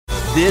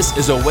This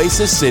is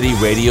Oasis City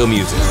Radio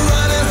Music.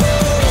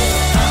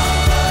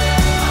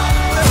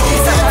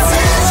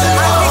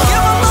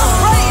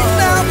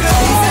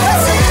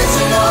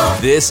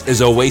 This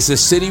is Oasis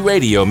City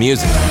Radio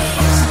Music.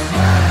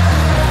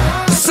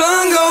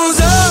 Sun goes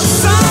up,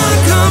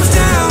 sun comes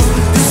down.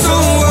 This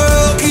whole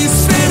world keeps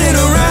spinning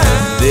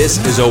around.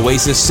 This is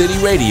Oasis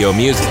City Radio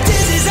Music.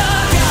 This is our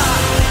God.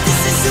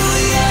 This is who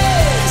He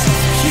is.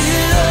 He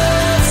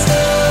loves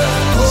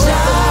us.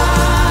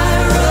 Jireh,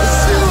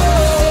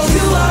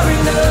 you are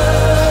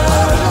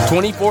enough.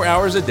 24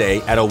 hours a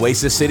day at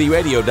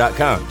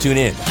OasisCityRadio.com. Tune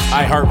in,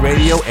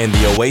 iHeartRadio, and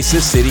the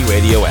Oasis City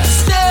Radio app.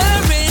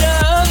 Stir it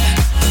up.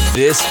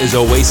 This is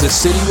Oasis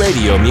City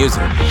Radio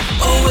Music.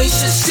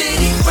 Oasis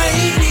City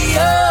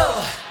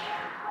Radio.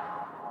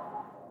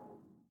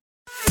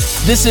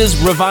 This is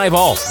Revive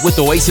All with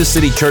Oasis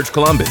City Church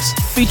Columbus,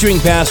 featuring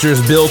pastors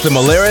Bill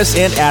Thumalaris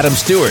and Adam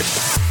Stewart.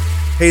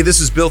 Hey,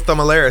 this is Bill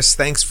Thumalaris.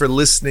 Thanks for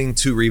listening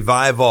to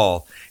Revive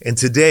All. And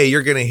today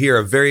you're going to hear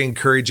a very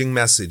encouraging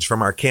message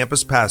from our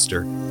campus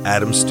pastor,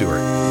 Adam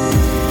Stewart.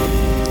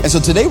 And so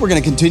today we're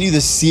going to continue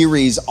this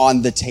series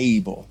on the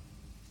table.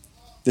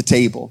 The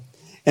table.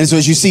 And so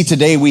as you see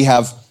today, we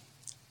have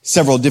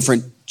several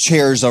different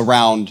chairs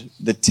around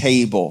the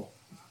table.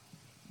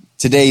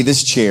 Today,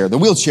 this chair, the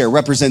wheelchair,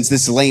 represents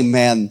this lame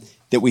man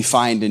that we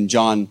find in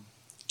John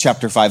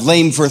chapter 5.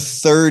 Lame for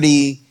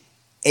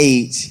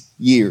 38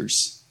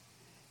 years.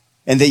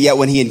 And that yet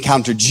when he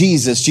encountered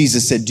Jesus,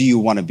 Jesus said, "Do you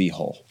want to be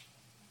whole?"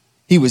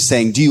 He was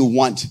saying, "Do you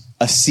want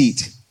a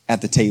seat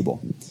at the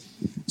table?"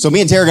 So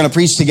me and Tara are going to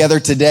preach together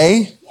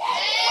today.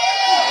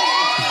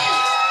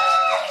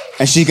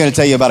 And she's going to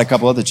tell you about a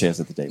couple other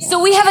chairs at the table.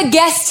 So we have a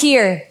guest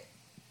here.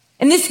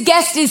 And this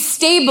guest is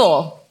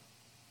stable,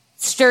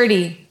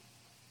 sturdy,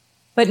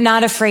 but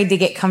not afraid to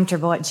get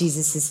comfortable at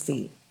Jesus'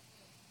 feet.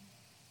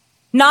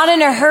 Not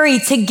in a hurry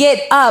to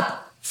get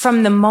up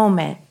from the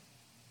moment.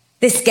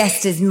 This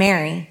guest is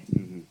Mary.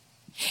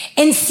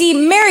 And see,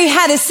 Mary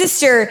had a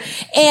sister,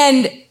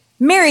 and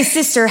Mary's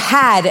sister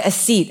had a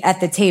seat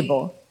at the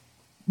table.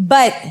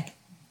 But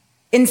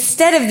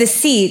instead of the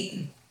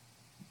seat,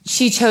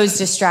 she chose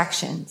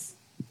distractions.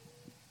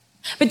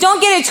 But don't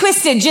get it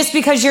twisted. Just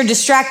because you're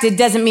distracted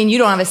doesn't mean you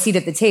don't have a seat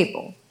at the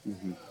table.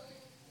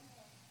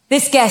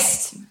 This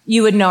guest,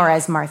 you would know her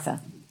as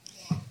Martha.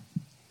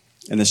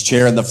 And this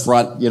chair in the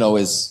front,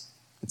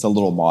 it's a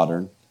little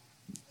modern.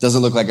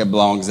 Doesn't look like it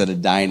belongs at a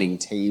dining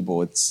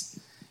table. It's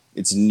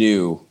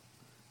new.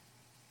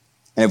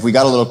 And if we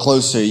got a little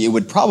closer, it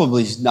would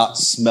probably not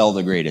smell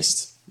the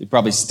greatest. It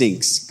probably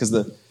stinks because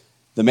the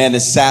man that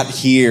sat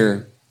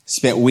here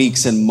spent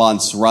weeks and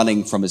months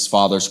running from his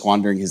father,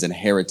 squandering his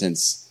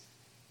inheritance.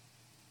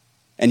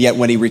 And yet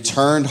when he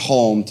returned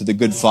home to the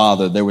good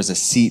father, there was a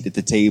seat at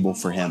the table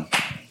for him.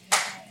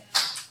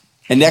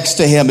 And next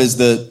to him is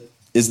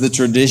the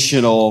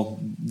traditional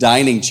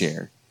dining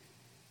chair.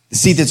 The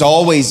seat that's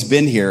always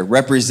been here,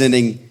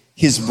 representing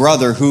his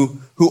brother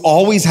who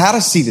always had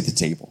a seat at the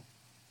table.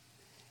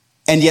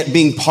 And yet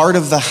being part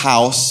of the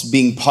house,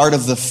 being part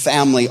of the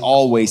family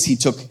always, he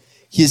took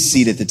his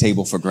seat at the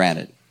table for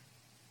granted.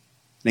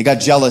 And he got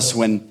jealous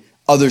when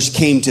others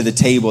came to the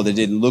table that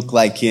didn't look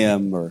like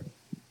him or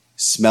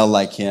smell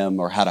like him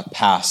or had a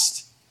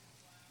past.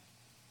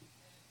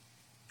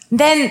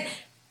 Then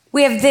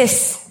we have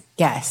this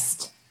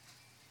guest.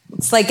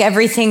 It's like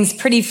everything's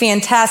pretty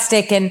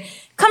fantastic and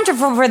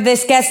comfortable for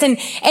this guest. And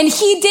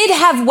he did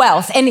have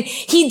wealth, and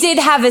he did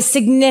have a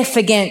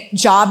significant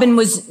job and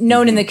was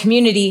known in the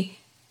community.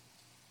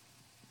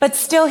 But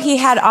still he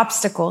had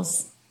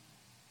obstacles.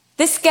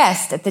 This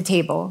guest at the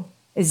table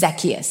is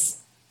Zacchaeus.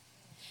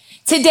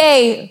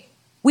 Today,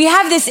 we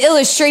have this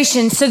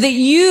illustration so that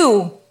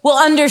you will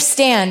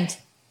understand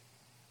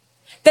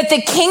that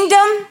the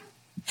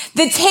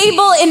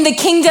table in the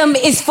kingdom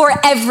is for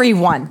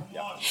everyone.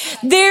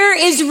 There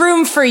is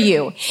room for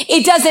you.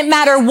 It doesn't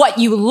matter what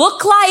you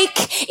look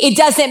like. It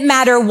doesn't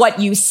matter what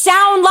you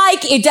sound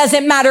like. It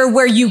doesn't matter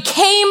where you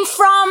came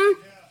from.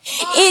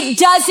 It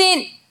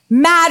doesn't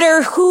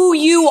matter who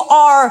you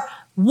are.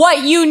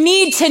 What you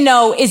need to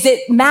know is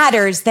it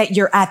matters that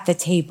you're at the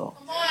table.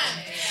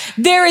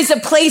 There is a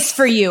place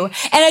for you.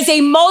 And as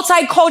a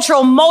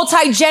multicultural,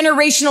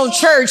 multi-generational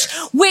church,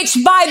 which,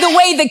 by the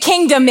way, the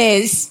kingdom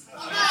is,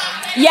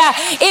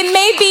 it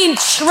may be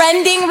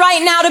trending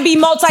right now to be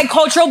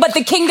multicultural, but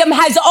the kingdom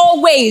has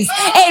always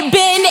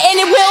been and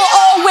it will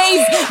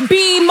always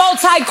be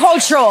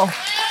multicultural.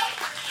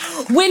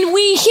 When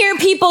we hear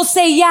people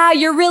say, yeah,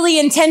 you're really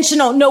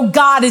intentional. No,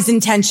 God is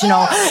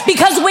intentional.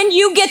 Because when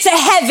you get to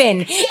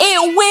heaven,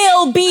 it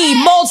will be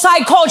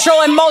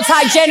multicultural and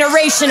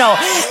multi-generational.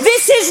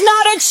 This is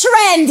not a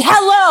trend.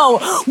 Hello.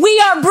 We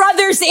are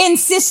brothers and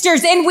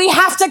sisters, and we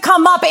have to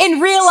come up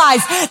and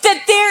realize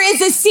that there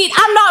is a seat.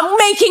 I'm not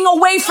making a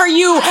way for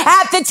you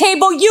at the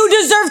table. You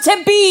deserve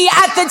to be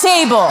at the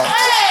table.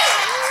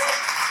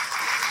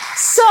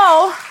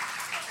 So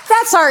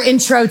that's our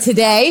intro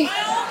today.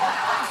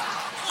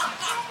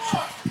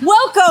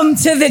 Welcome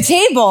to the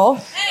table.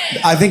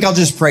 I think I'll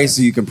just pray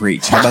so you can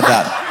preach. How about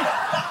that?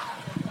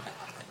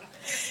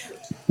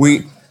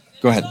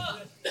 Go ahead.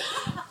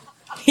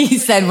 He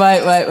said,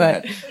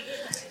 what?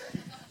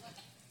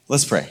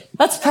 Let's pray.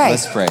 Let's pray.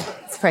 Let's pray.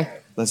 Let's pray.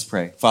 Let's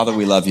pray. Father,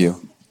 we love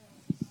you.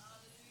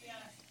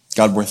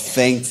 God, we're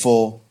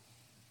thankful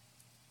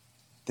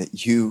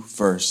that you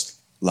first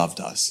loved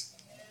us.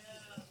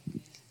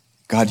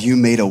 God, you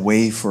made a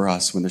way for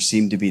us when there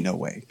seemed to be no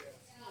way.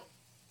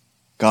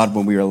 God,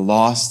 when we were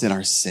lost in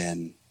our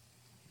sin,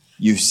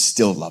 you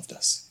still loved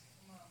us.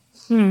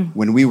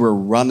 When we were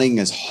running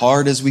as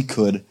hard as we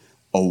could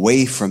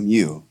away from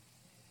you,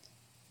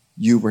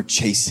 you were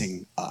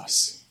chasing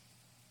us.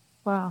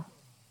 Wow.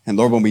 And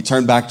Lord, when we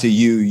turned back to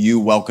you, you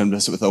welcomed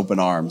us with open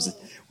arms,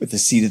 with a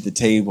seat at the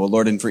table.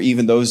 Lord, and for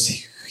even those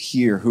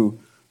here who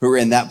are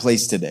in that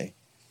place today,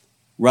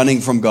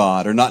 running from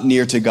God or not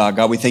near to God,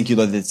 God, we thank you,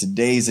 Lord, that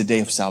today is a day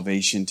of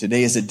salvation.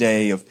 Today is a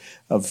day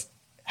of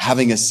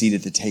having a seat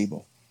at the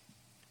table.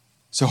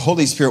 So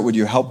Holy Spirit, would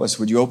you help us?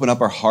 Would you open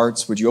up our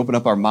hearts? Would you open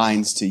up our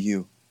minds to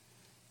you?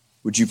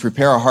 Would you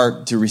prepare our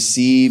heart to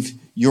receive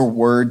your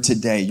word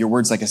today? Your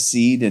word's like a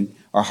seed and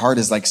our heart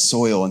is like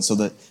soil. And so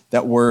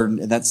that word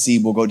and that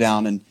seed will go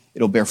down and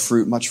it'll bear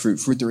fruit, much fruit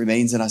that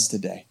remains in us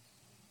today.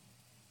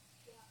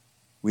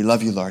 We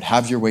love you, Lord.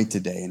 Have your way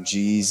today. In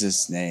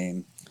Jesus'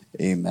 name,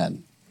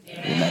 amen.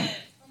 Amen.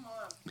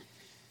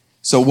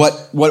 So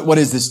what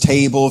is this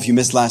table? If you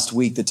missed last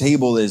week, the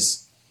table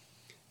is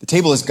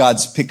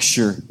God's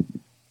picture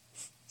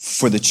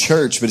for the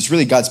church, but it's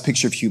really God's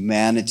picture of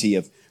humanity,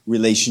 of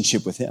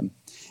relationship with him.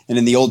 And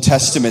in the Old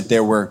Testament,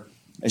 there were,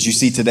 as you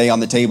see today on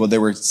the table, there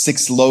were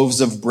 6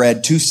 loaves of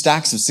bread, 2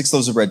 stacks of 6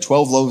 loaves of bread,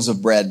 12 loaves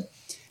of bread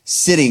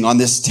sitting on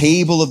this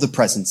table of the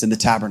presence in the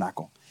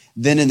tabernacle.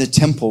 Then in the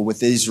temple with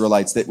the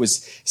Israelites that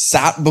was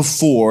sat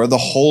before the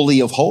Holy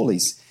of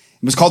Holies.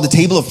 It was called the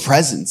table of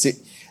presence.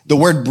 The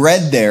word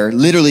bread there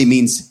literally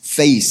means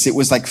face. It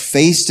was like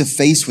face to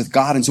face with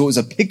God. And so it was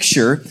a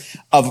picture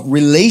of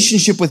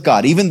relationship with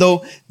God. Even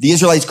though the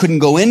Israelites couldn't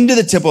go into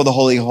the temple of the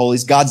Holy of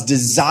Holies, God's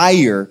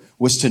desire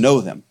was to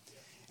know them.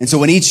 And so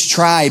when each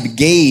tribe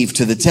gave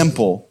to the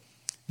temple,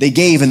 they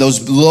gave, and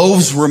those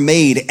loaves were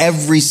made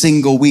every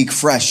single week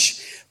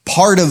fresh.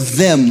 Part of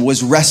them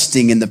was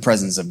resting in the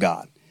presence of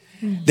God.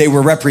 They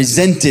were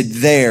represented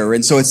there.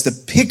 And so it's the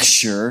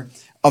picture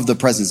of the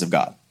presence of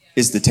God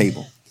is the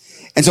table.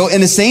 And so in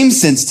the same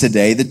sense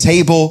today, the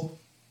table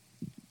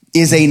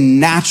is a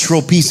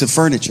natural piece of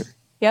furniture.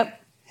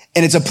 Yep.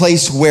 And it's a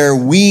place where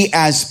we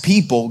as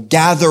people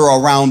gather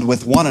around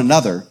with one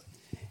another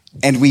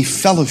and we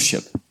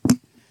fellowship.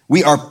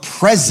 We are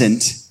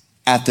present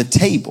at the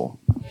table.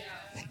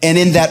 And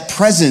in that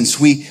presence,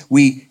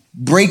 we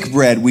break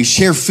bread, we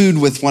share food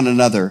with one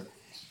another,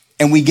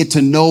 and we get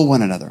to know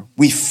one another.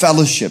 We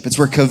fellowship. It's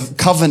where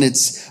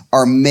covenants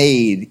are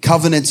made.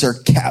 Covenants are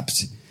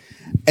kept.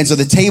 And so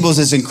the table is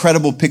this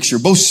incredible picture,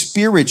 both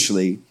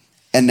spiritually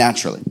and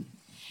naturally.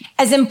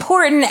 As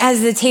important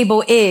as the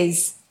table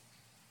is,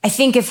 I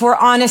think if we're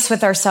honest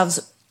with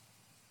ourselves,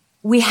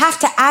 we have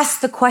to ask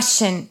the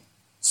question,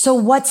 so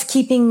what's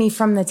keeping me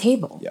from the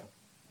table? Yeah.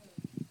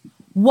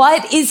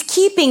 What is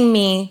keeping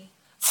me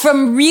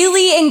from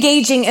really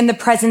engaging in the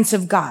presence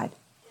of God?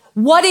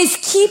 What is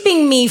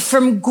keeping me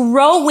from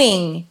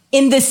growing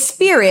in the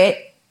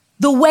Spirit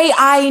the way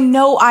I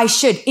know I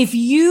should? If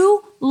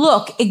you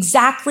look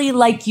exactly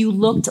like you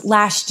looked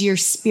last year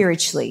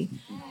spiritually,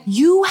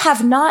 you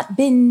have not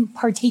been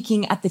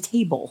partaking at the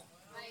table.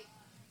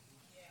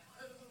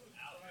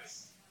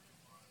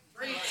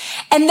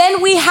 And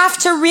then we have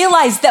to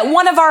realize that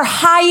one of our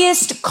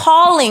highest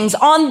callings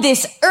on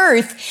this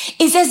earth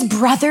is as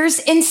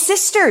brothers and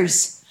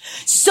sisters.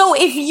 So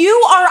if you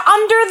are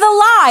under the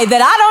lie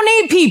that I don't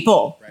need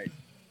people,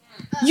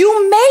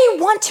 you may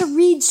want to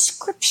read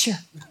scripture.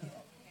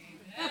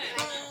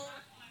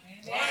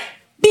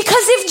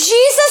 Because if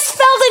Jesus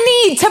felt a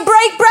need to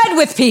break bread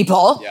with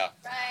people,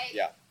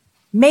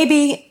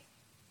 maybe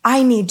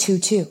I need to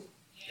too.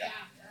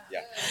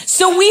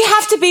 So we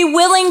have to be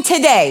willing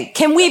today.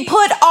 Can we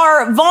put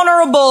our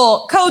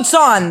vulnerable coats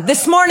on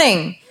this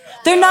morning?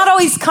 They're not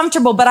always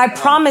comfortable, but I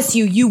promise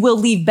you, you will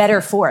leave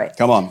better for it.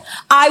 Come on.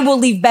 I will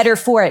leave better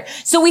for it.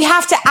 So we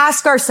have to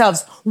ask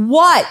ourselves,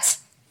 what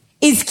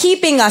is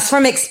keeping us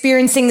from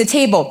experiencing the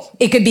table?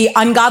 It could be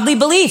ungodly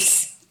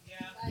beliefs.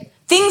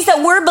 Things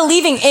that we're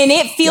believing and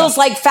it feels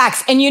like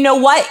facts. And you know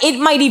what? It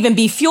might even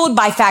be fueled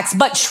by facts,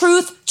 but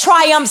truth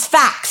triumphs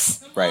facts.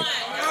 Right.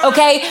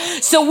 Okay.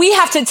 So we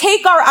have to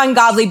take our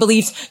ungodly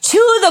beliefs to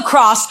the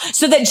cross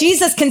so that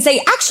Jesus can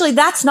say, actually,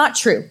 that's not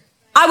true.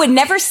 I would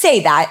never say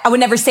that. I would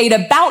never say it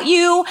about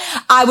you.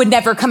 I would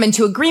never come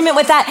into agreement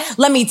with that.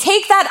 Let me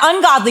take that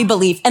ungodly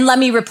belief and let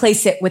me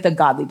replace it with a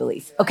godly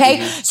belief. Okay.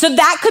 Mm-hmm. So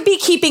that could be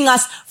keeping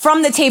us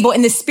from the table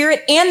in the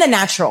spirit and the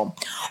natural.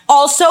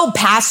 Also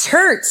past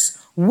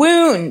hurts,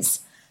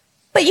 wounds.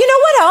 But you know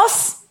what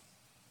else?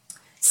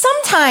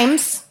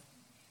 Sometimes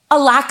a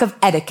lack of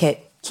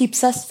etiquette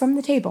keeps us from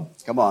the table.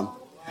 Come on.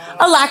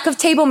 A lack of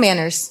table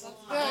manners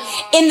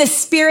in the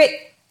spirit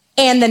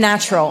and the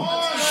natural.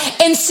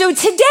 And so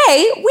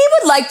today we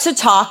would like to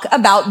talk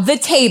about the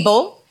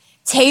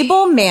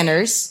table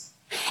manners,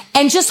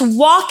 and just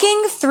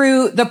walking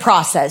through the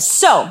process.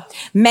 So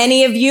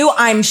many of you,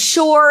 I'm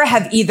sure,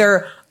 have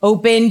either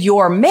opened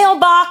your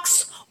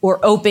mailbox or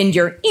opened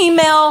your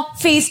email,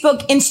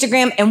 Facebook,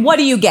 Instagram, and what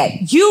do?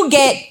 You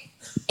get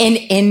an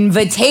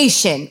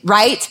invitation,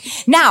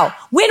 right? Now,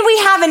 when we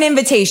have an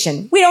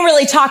invitation, we don't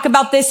really talk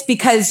about this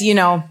because,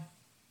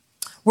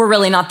 we're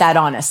really not that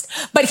honest.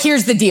 But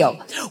here's the deal.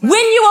 When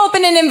you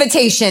open an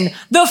invitation,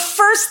 the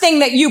first thing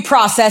that you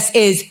process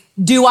is,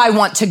 do I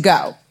want to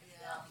go?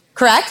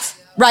 Correct?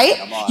 Right?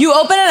 You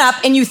open it up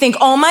and you think,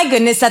 oh my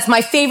goodness, that's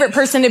my favorite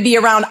person to be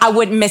around. I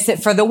wouldn't miss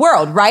it for the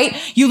world, right?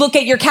 You look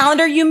at your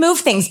calendar, you move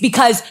things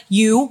because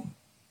you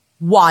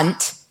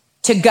want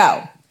to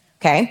go.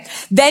 Okay.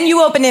 Then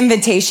you open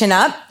invitation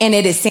up and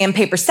it is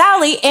Sandpaper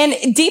Sally.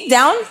 And deep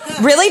down,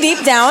 really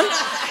deep down,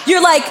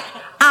 you're like,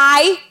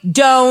 I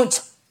don't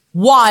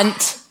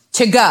want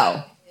to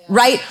go.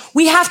 Right?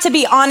 We have to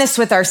be honest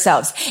with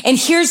ourselves. And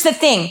here's the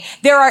thing.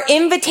 There are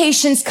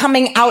invitations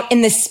coming out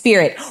in the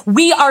spirit.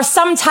 We are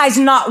sometimes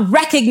not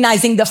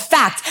recognizing the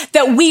fact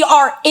that we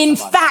are in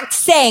fact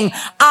saying,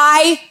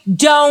 I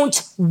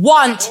don't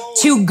want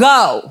to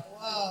go.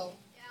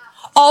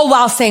 All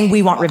while saying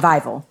we want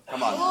revival.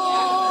 Come on.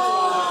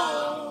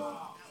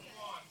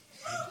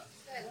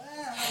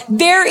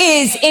 There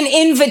is an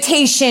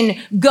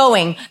invitation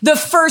going. The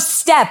first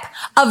step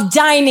of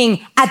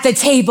dining at the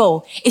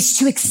table is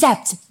to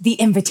accept the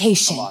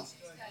invitation.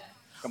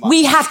 Come on.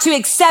 We have to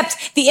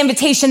accept the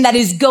invitation that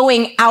is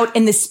going out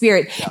in the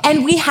spirit. Yeah.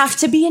 And we have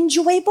to be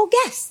enjoyable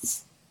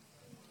guests.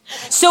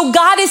 So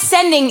God is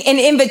sending an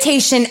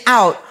invitation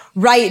out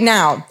right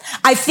now.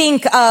 I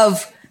think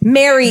of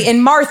Mary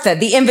and Martha,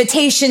 the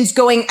invitations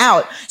going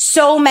out.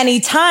 So many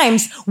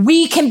times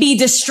we can be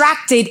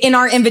distracted in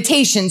our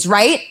invitations,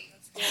 right?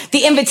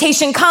 The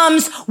invitation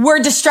comes, we're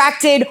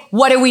distracted.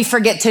 What do we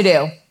forget to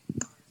do?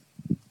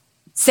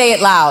 Say it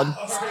loud.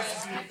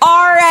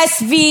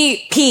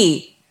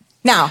 RSVP.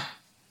 Now,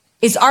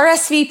 is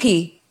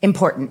RSVP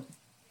important?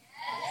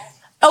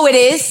 Oh, it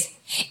is?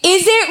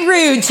 Is it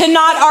rude to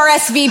not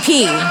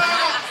RSVP?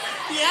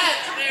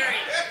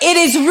 It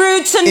is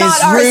rude to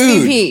not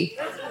RSVP.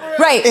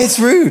 Right. It's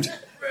rude.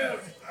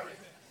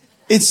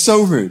 It's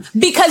so rude.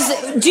 Because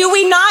do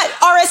we not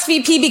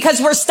RSVP because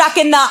we're stuck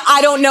in the I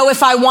don't know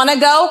if I want to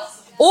go?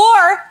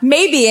 Or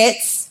maybe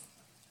it's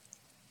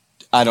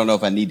I don't know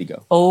if I need to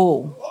go.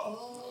 Oh.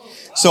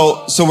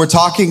 So we're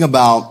talking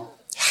about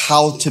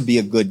how to be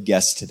a good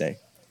guest today.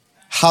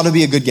 How to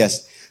be a good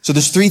guest. So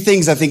there's three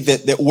things I think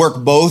that work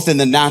both in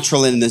the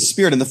natural and in the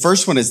spirit. And the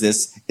first one is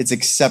this, it's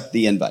accept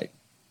the invite.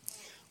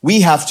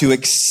 We have to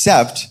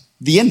accept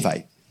the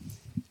invite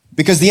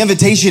because the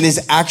invitation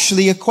is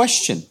actually a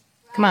question.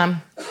 Come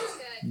on.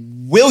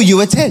 Will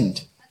you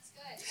attend?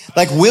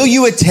 Like, will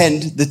you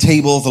attend the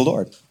table of the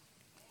Lord?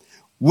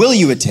 Will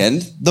you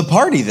attend the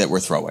party that we're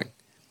throwing?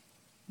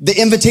 The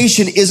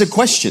invitation is a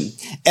question.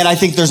 And I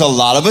think there's a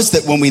lot of us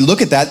that when we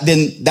look at that,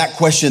 then that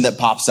question that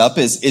pops up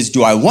is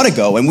do I want to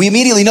go? And we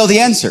immediately know the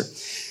answer.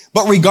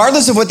 But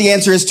regardless of what the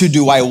answer is to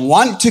do I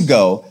want to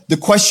go, the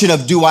question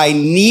of do I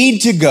need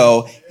to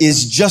go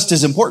is just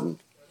as important.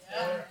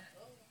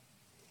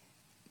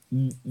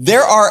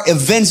 There are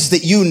events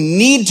that you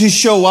need to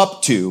show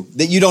up to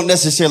that you don't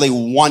necessarily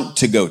want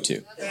to go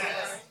to.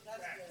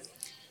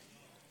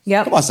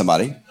 Yep. Come on,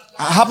 somebody.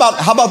 How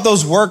about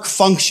those work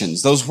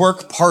functions, those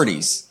work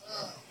parties?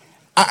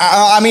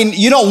 I mean,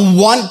 you don't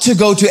want to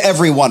go to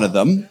every one of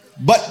them,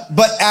 but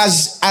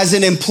as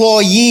an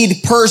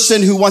employed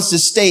person who wants to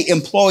stay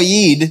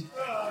employed,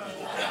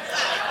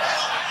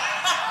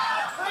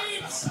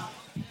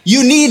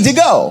 you need to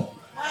go.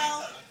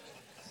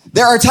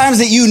 There are times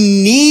that you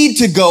need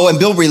to go and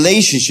build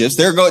relationships.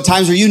 There are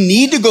times where you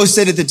need to go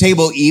sit at the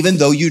table even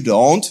though you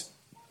don't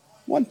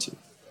want to.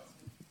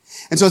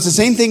 And so it's the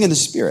same thing in the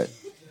spirit.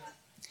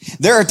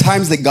 There are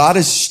times that God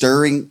is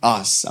stirring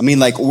us. I mean,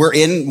 like we're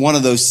in one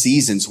of those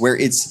seasons where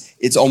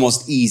it's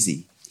almost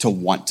easy to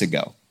want to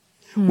go.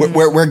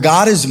 Where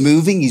God is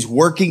moving, he's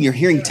working, you're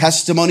hearing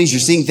testimonies, you're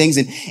seeing things,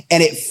 and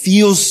it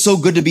feels so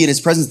good to be in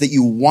his presence that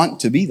you want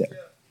to be there.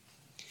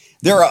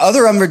 There are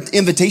other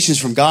invitations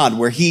from God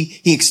where he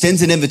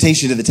extends an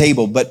invitation to the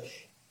table, but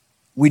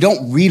we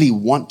don't really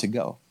want to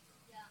go.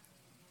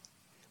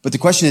 But the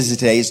question is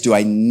today do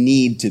I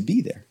need to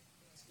be there?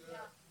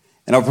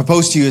 And I'll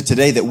propose to you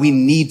today that we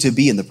need to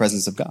be in the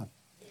presence of God.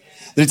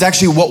 That it's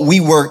actually what we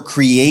were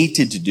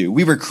created to do.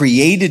 We were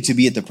created to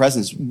be at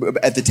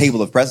the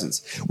table of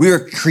presence. We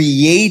were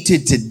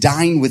created to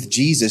dine with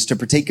Jesus, to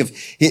partake of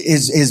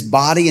his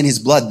body and his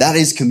blood. That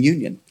is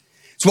communion.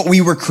 It's what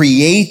we were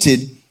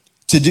created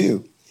to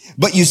do.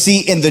 But you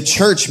see, in the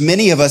church,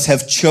 many of us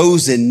have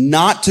chosen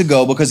not to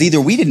go because either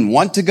we didn't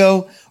want to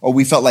go or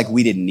we felt like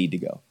we didn't need to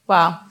go.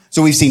 Wow.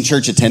 So we've seen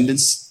church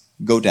attendance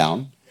go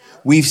down.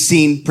 We've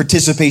seen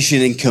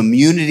participation in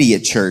community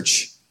at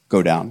church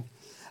go down.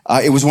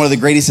 It was one of the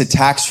greatest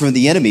attacks from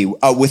the enemy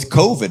with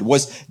COVID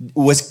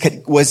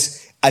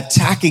was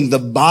attacking the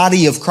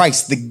body of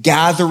Christ, the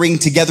gathering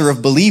together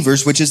of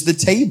believers, which is the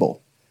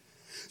table.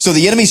 So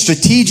the enemy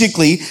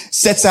strategically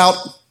sets out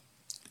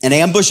an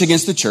ambush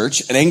against the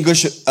church, an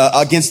ambush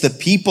against the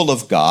people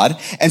of God.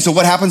 And so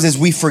what happens is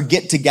we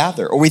forget to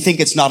gather, or we think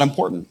it's not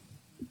important.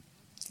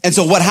 And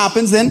so what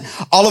happens then?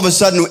 All of a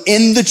sudden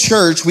in the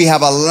church, we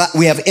have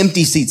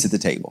empty seats at the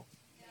table.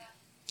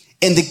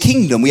 In the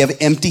kingdom, we have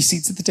empty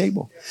seats at the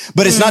table.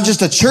 But it's not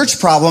just a church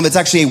problem. It's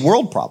actually a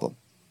world problem.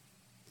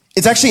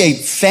 It's actually a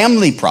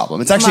family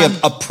problem. It's actually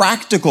a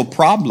practical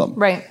problem.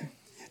 Right.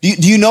 Do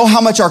you know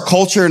how much our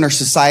culture and our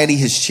society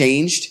has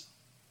changed?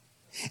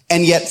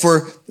 And yet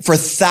for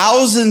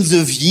thousands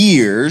of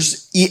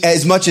years,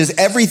 as much as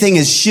everything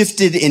has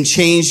shifted and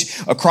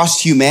changed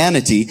across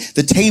humanity,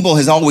 the table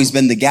has always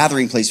been the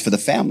gathering place for the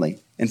family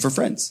and for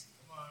friends.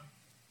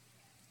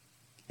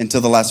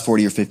 Until the last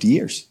 40 or 50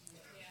 years.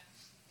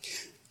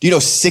 Do you know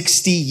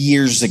 60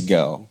 years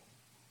ago,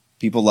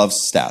 people love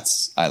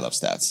stats. I love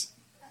stats.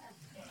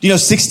 Do you know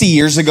 60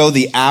 years ago,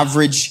 the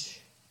average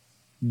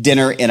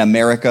dinner in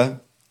America,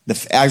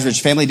 the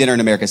average family dinner in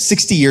America,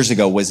 60 years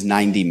ago was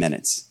 90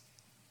 minutes.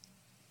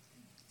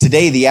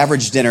 Today, the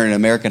average dinner in an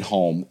American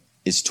home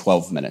is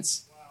 12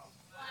 minutes.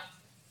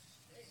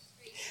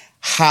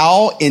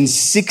 How in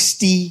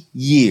 60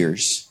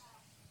 years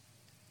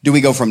do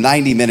we go from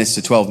 90 minutes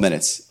to 12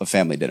 minutes of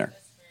family dinner?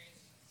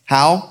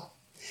 How?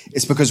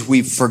 It's because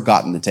we've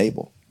forgotten the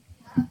table.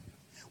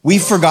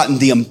 We've forgotten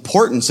the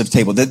importance of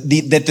table, that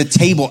the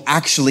table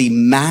actually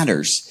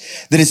matters.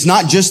 That it's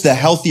not just the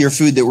healthier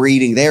food that we're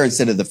eating there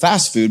instead of the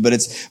fast food, but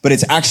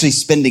it's actually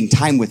spending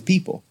time with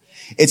people.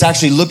 It's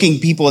actually looking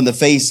people in the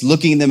face,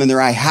 looking them in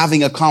their eye,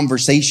 having a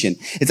conversation.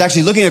 It's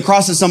actually looking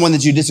across at someone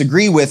that you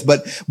disagree with,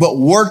 but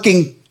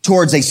working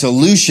towards a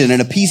solution in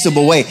a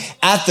peaceable way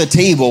at the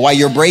table while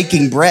you're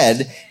breaking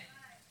bread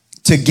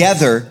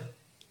together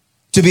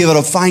to be able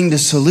to find a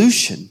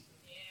solution.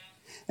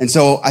 And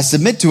so I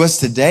submit to us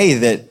today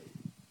that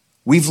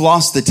we've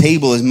lost the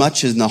table as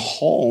much in the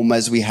home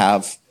as we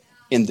have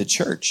in the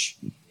church.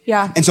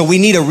 Yeah. And so we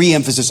need a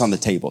re-emphasis on the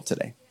table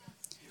today.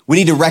 We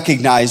need to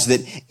recognize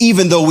that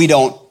even though we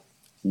don't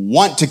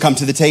want to come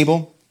to the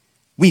table,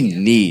 we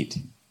need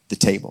the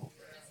table.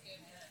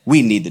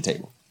 We need the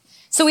table.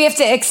 So we have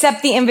to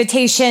accept the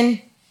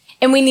invitation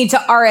and we need to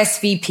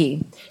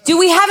RSVP. Do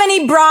we have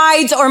any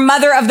brides or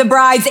mother of the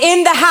brides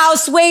in the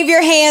house? Wave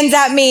your hands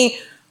at me.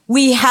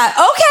 We have,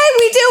 okay,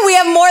 we do. We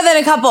have more than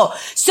a couple.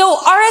 So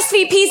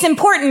RSVP is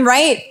important,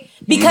 right?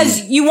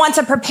 Because you want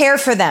to prepare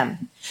for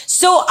them.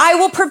 So I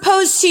will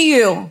propose to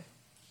you,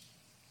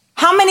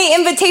 how many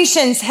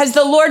invitations has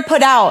the Lord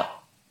put out?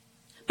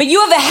 But you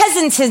have a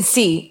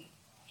hesitancy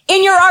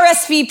in your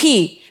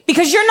RSVP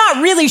because you're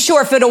not really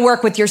sure if it'll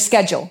work with your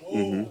schedule.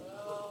 Mm-hmm.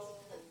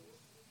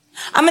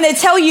 I'm going to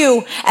tell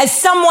you, as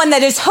someone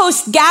that is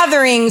host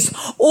gatherings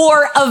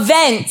or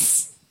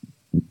events,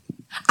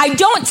 I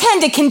don't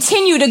tend to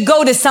continue to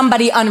go to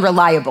somebody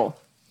unreliable.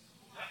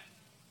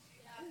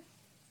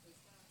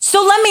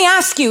 So let me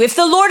ask you, if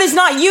the Lord is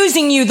not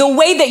using you the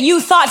way that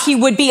you thought he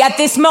would be at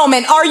this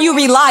moment, are you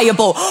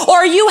reliable or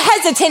are you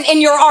hesitant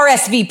in your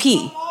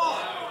RSVP?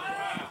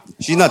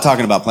 She's not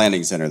talking about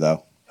planning center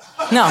though.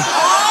 No,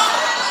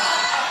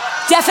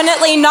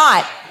 definitely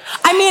not.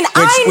 I mean,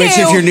 Which,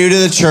 if you're new to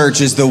the church,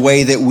 is the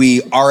way that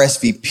we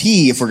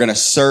RSVP if we're going to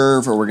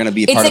serve or we're going to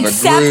be a part of a group.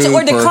 It's accept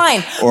or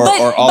decline. Or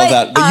all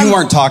that. But you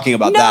weren't talking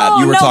about that.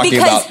 You were talking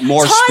about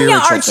more spiritual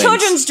Tanya, our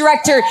children's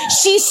director,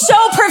 she's so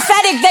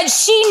prophetic that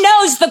she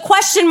knows the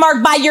question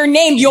mark by your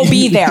name, you'll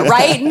be there,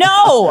 right?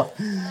 No.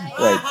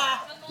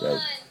 Right.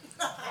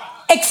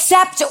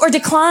 Accept or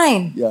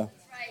decline. Yeah.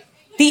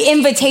 The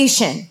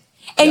invitation.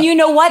 And you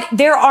know what?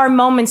 There are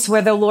moments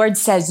where the Lord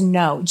says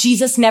no.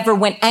 Jesus never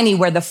went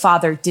anywhere the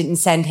Father didn't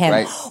send him.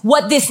 Right.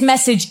 What this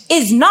message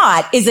is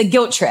not is a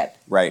guilt trip.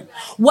 Right.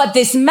 What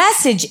this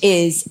message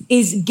is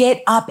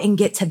get up and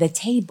get to the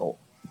table.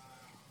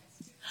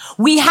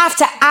 We have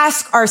to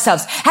ask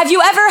ourselves, have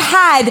you ever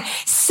had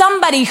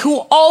somebody who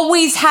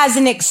always has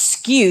an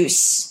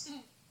excuse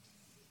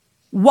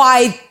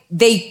why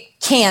they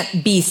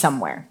can't be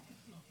somewhere?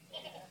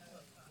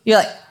 You're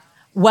like,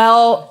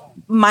 well,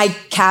 my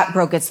cat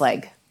broke its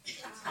leg.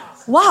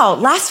 Wow,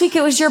 last week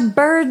it was your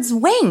bird's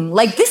wing.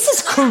 Like, this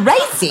is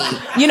crazy.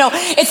 You know,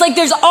 it's like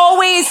there's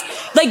always,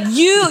 like,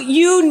 you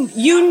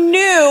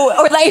knew,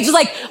 or like, it's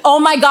like, oh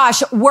my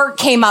gosh, work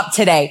came up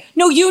today.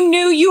 No, you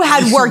knew you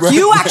had work. Right.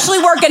 You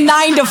actually work a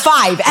 9 to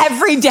 5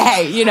 every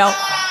day, you know.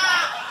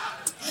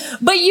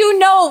 But you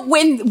know,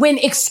 when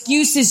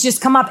excuses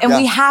just come up, and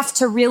we have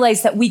to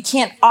realize that we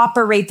can't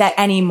operate that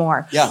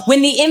anymore. Yeah.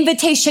 When the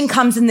invitation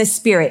comes in the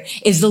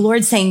Spirit, is the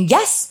Lord saying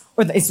yes,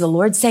 or is the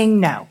Lord saying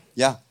no?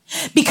 Yeah.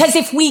 Because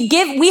if we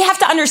have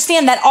to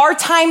understand that our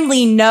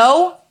timely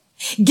no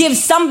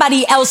gives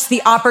somebody else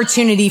the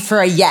opportunity for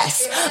a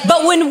yes.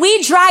 But when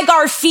we drag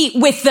our feet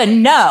with the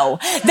no,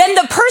 then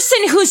the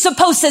person who's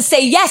supposed to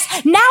say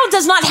yes now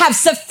does not have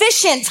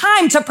sufficient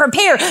time to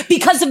prepare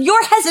because of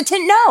your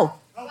hesitant no.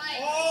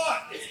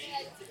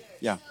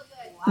 Yeah.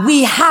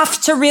 We have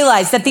to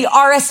realize that the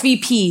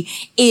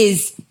RSVP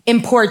is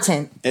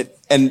important.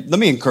 And let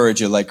me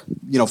encourage you, like,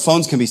 you know,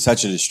 phones can be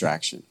such a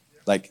distraction.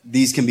 Like,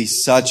 these can be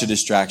such a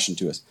distraction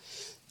to us.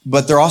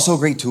 But they're also a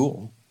great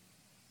tool.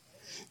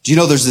 Do you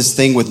know there's this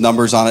thing with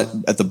numbers on it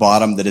at the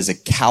bottom that is a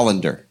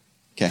calendar?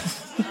 Okay.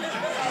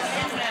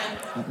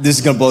 This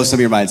is going to blow some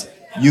of your minds.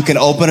 You can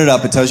open it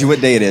up. It tells you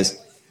what day it is.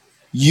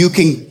 You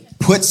can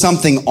put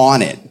something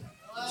on it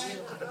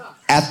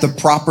at the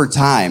proper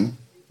time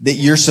that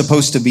you're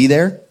supposed to be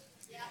there.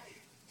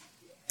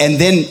 And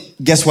then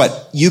guess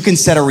what? You can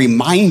set a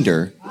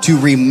reminder to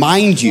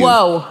remind you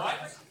Whoa.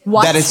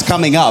 What? that it's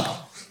coming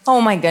up.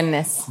 Oh my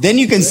goodness. Then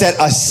you can set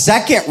a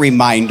second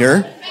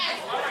reminder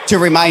to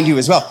remind you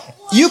as well.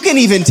 You can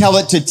even tell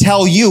it to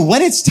tell you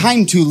when it's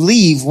time to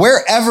leave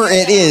wherever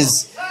it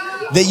is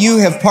that you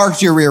have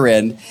parked your rear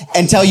end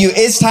and tell you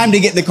it's time to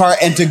get in the car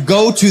and to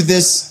go to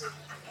this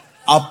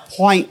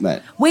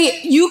appointment.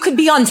 Wait, you could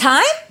be on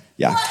time?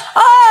 Yeah.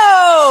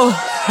 Oh.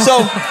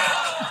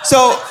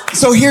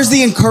 So here's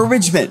the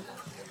encouragement.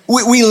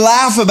 We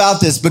laugh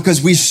about this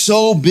because we're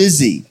so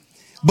busy.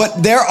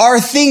 But there are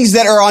things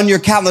that are on your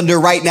calendar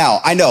right now.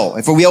 I know.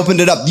 If we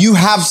opened it up, you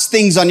have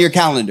things on your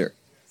calendar.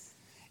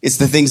 It's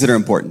the things that are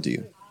important to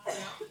you.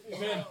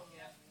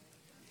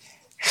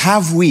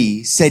 Have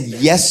we said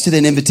yes to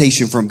an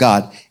invitation from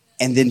God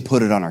and then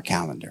put it on our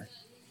calendar?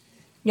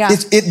 Yeah.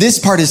 This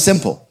part is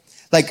simple.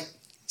 Like,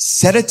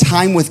 set a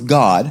time with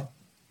God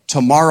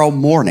tomorrow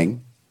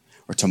morning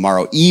or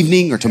tomorrow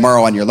evening or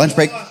tomorrow on your lunch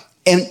break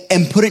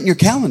and put it in your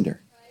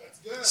calendar.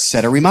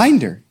 Set a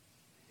reminder.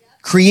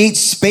 Create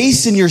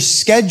space in your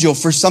schedule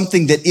for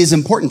something that is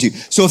important to you.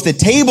 So if the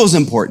table's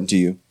important to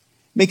you,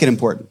 make it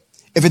important.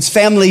 If it's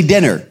family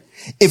dinner,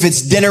 if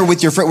it's dinner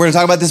with your friend, we're going to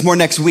talk about this more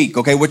next week,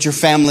 okay, what your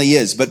family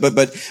is. But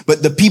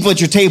the people at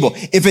your table,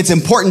 if it's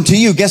important to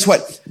you, guess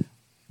what?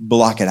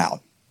 Block it out.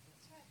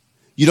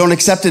 You don't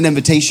accept an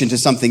invitation to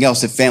something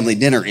else if family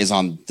dinner is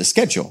on the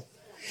schedule.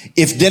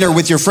 If dinner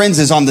with your friends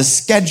is on the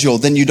schedule,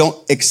 then you don't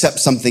accept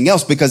something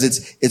else because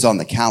it's on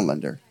the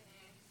calendar.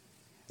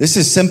 This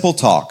is simple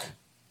talk,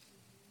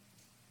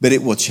 but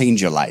it will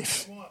change your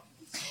life.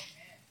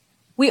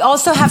 We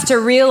also have to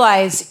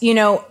realize,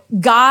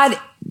 God,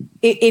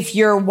 if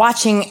you're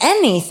watching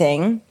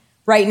anything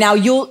right now,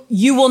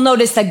 you will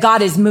notice that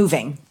God is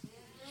moving.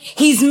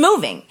 He's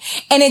moving.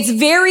 And it's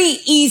very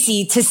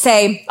easy to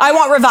say, I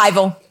want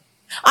revival.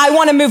 I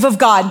want a move of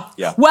God.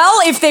 Yeah.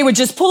 Well, if they would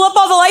just pull up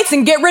all the lights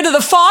and get rid of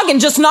the fog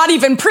and just not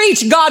even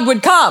preach, God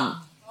would come.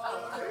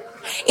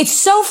 It's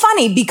so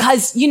funny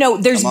because,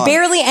 there's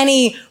barely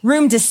any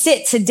room to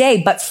sit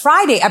today, but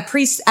Friday at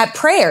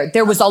prayer,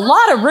 there was a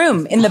lot of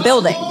room in the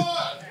building.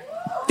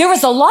 There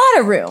was a lot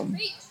of room.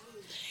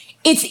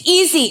 It's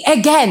easy.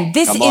 Again,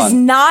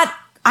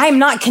 I'm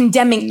not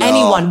condemning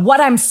anyone. What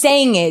I'm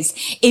saying is,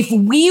 if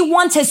we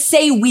want to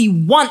say we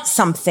want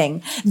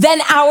something,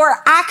 then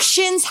our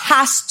actions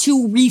has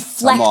to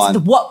reflect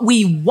what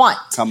we want.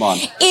 Come on.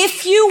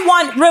 If you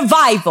want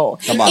revival,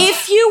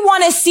 if you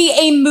want to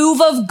see a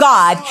move of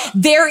God,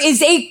 there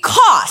is a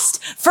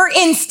cost. For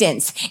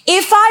instance,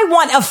 if I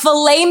want a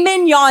filet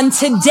mignon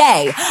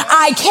today,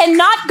 I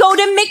cannot go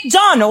to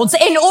McDonald's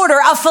and order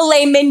a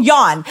filet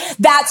mignon.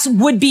 That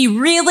would be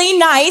really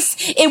nice.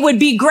 It would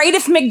be great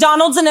if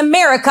McDonald's in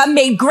America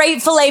made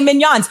great filet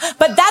mignons,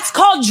 but that's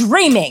called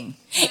dreaming.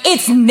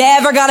 It's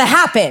never gonna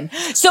happen.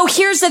 So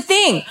here's the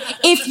thing.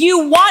 If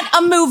you want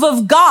a move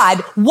of God,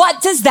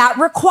 what does that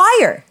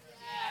require?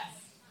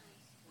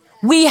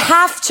 We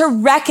have to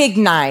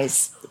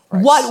recognize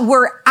what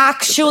we're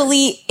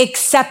actually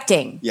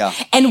accepting. Yeah.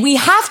 And we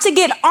have to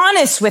get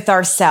honest with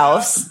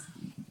ourselves.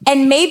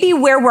 And maybe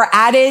where we're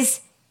at is,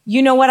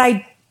 you know what?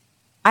 I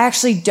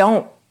actually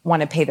don't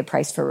want to pay the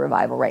price for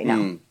revival right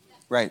now.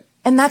 Right.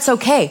 And that's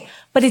okay.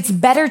 But it's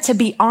better to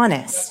be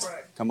honest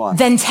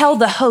than tell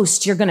the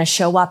host you're going to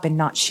show up and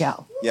not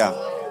show. Yeah.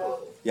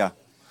 Yeah.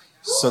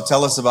 So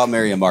tell us about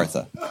Mary and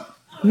Martha.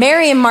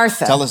 Mary and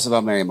Martha. Tell us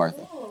about Mary and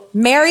Martha.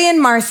 Mary and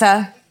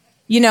Martha,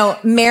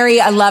 Mary,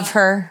 I love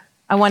her.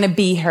 I want to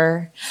be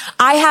her.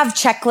 I have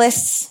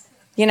checklists.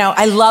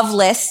 I love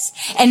lists.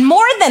 And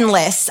more than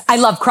lists, I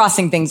love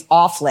crossing things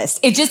off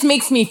lists. It just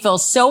makes me feel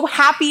so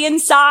happy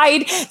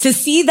inside to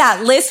see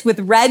that list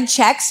with red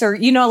checks or,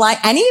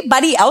 like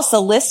anybody else a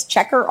list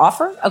checker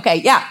offer?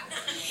 Okay, yeah.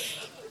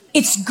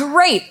 It's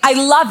great. I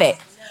love it.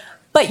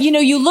 But,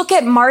 you look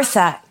at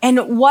Martha,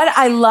 and what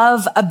I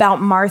love about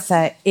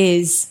Martha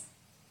is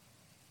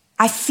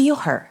I feel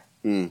her.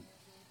 You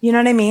know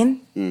what I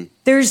mean?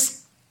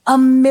 There's a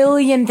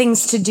million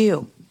things to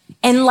do.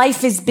 And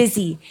life is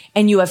busy,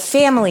 and you have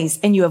families,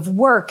 and you have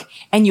work,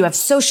 and you have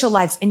social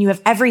lives, and you have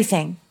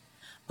everything.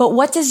 But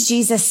what does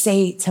Jesus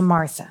say to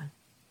Martha?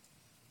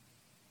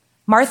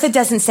 Martha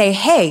doesn't say,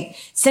 hey,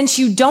 since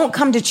you don't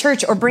come to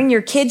church or bring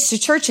your kids to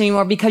church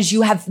anymore because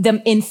you have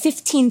them in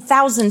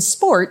 15,000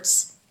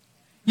 sports,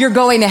 you're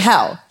going to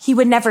hell. He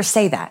would never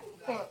say that.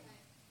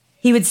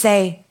 He would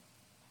say,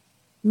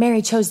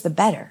 Mary chose the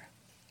better.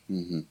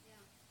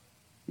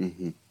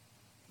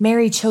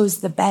 Mary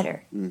chose the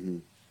better.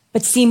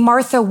 But see,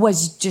 Martha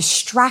was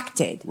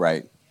distracted.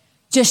 Right.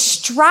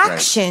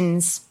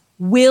 Distractions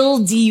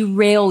will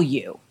derail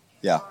you.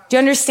 Yeah. Do you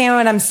understand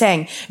what I'm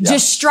saying? Yeah.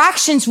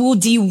 Distractions will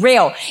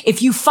derail.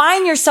 If you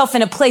find yourself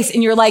in a place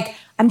and you're like,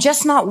 I'm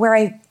just not where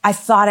I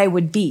thought I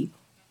would be.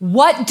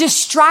 What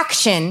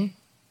distraction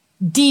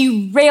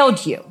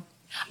derailed you?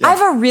 Yeah. I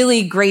have a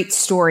really great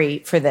story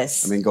for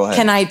this. I mean, go ahead.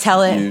 Can I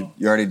tell it?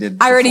 You already did.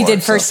 I already before,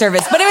 did first so.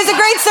 service, but it was a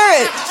great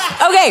service.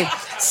 Okay,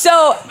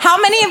 so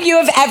how many of you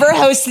have ever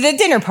hosted a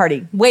dinner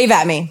party? Wave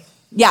at me.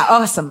 Yeah,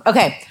 awesome.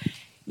 Okay.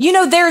 You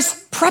know,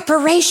 there's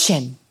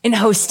preparation in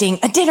hosting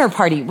a dinner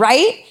party,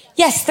 right?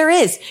 Yes, there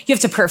is. You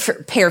have to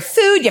prepare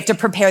food. You have to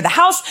prepare the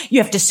house.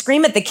 You have to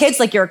scream at the kids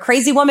like you're a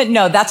crazy woman.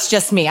 No, that's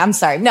just me. I'm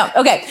sorry. No.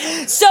 Okay.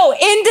 So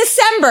in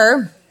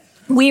December,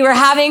 we were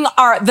having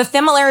the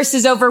Themelaris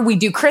is over. We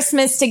do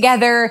Christmas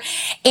together.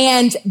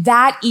 And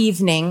that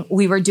evening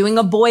we were doing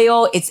a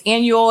boil. It's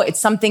annual. It's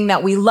something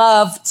that we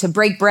love to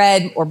break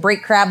bread or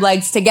break crab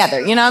legs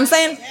together. You know what I'm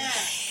saying?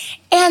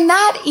 And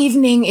that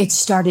evening it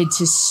started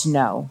to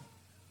snow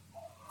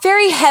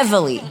very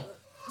heavily.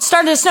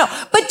 Started to snow.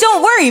 But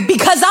don't worry,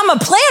 because I'm a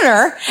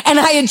planner and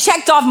I had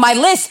checked off my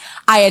list.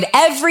 I had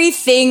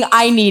everything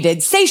I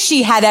needed. Say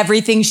she had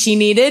everything she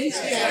needed.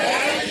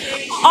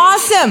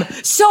 Awesome.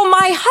 So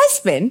my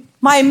husband,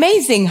 my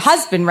amazing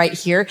husband right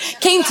here,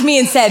 came to me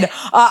and said,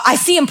 I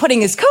see him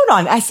putting his coat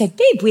on. I said,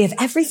 babe, we have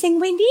everything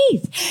we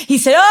need. He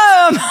said,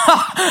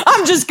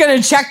 I'm just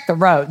going to check the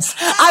roads.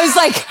 I was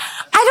like,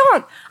 I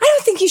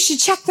don't think you should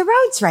check the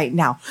roads right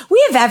now.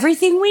 We have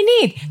everything we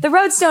need. The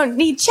roads don't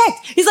need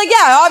checked. He's like,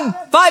 yeah, I'm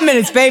 5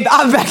 minutes, babe.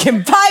 I'm back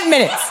in 5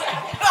 minutes.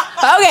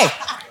 Okay.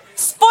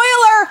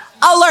 Spoiler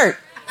alert.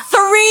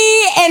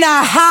 3.5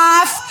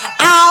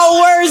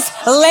 hours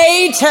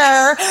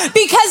later,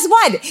 because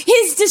what?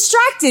 His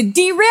distracted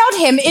derailed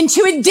him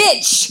into a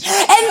ditch.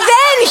 And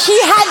then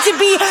he had to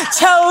be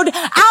towed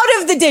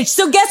out of the ditch.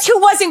 So guess who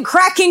wasn't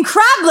cracking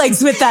crab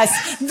legs with us?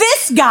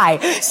 This guy.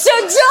 So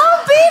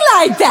don't be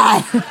like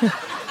that.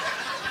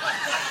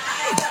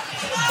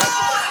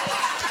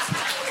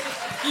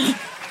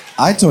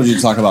 I told you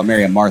to talk about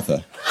Mary and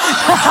Martha.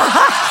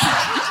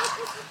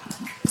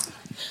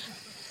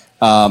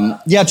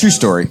 Yeah, true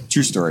story.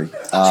 True story.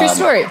 True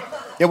story.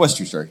 It was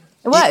true story.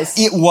 It was.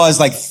 It was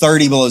like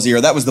 30 below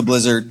zero. That was the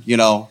blizzard, you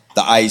know,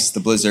 the ice, the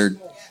blizzard.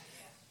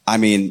 I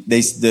mean,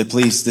 the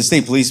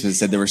state policeman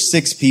said there were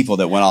 6 people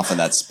that went off in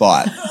that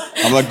spot.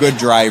 I'm a good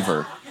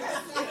driver.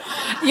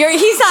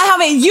 He's not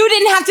helping. You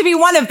didn't have to be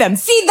one of them.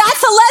 See,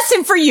 that's a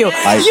lesson for you.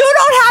 You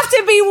don't have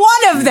to be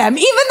one of them.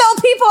 Even though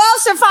people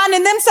else are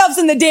finding themselves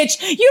in the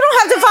ditch, you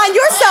don't have to find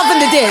yourself in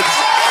the ditch.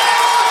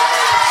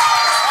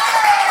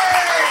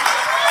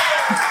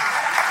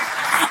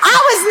 I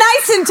was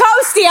nice and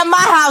toasty at my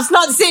house,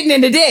 not sitting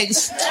in a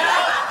ditch.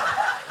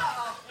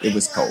 It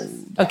was cold.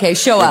 Okay,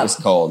 show up. It was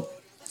cold.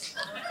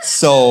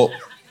 So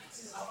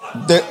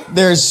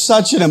there's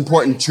such an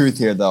important truth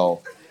here,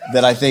 though,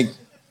 that I think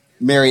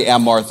Mary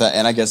and Martha,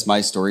 and I guess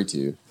my story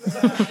too,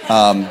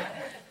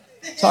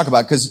 talk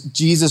about. Because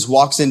Jesus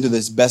walks into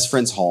this best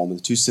friend's home, and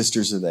the 2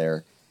 sisters are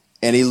there,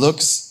 and he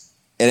looks,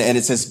 and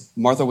it says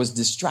Martha was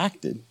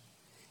distracted.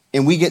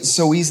 And we get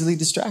so easily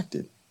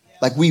distracted.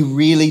 Like we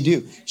really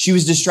do. She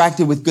was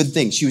distracted with good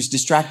things. She was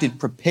distracted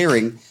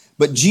preparing.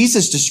 But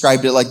Jesus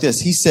described it like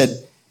this. He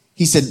said,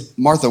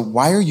 Martha,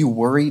 why are you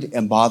worried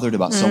and bothered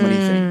about so many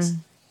things?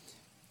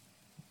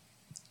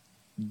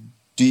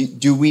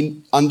 Do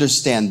we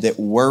understand that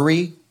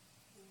worry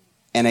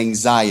and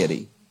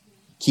anxiety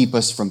keep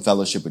us from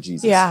fellowship with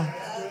Jesus? Yeah,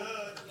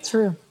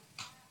 true.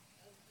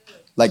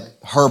 Like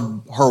her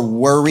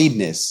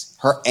worriedness,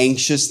 her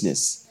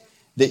anxiousness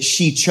that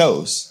she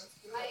chose.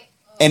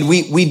 And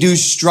we do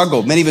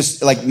struggle. Many of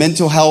us, like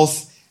mental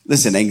health,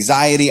 listen,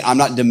 anxiety, I'm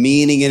not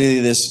demeaning any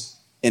of this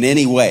in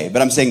any way,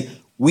 but I'm saying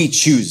we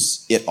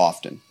choose it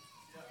often.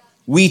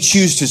 We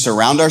choose to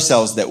surround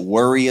ourselves that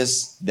worry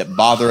us, that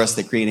bother us,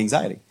 that create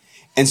anxiety.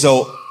 And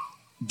so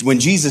when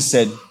Jesus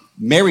said,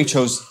 Mary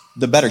chose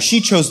the better,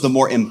 she chose the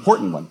more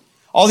important one.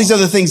 All these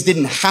other things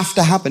didn't have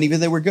to happen, even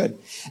though they were good.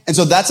 And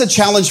so that's a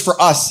challenge for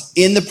us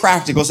in the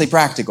practical. Say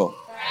practical.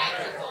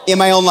 In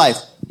my own life.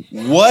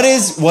 What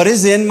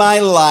is in my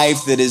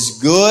life that is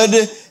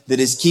good, that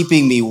is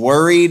keeping me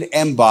worried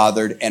and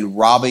bothered and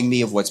robbing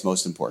me of what's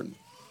most important?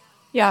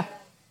 Yeah.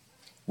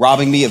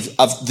 Robbing me of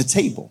the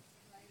table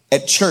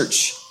at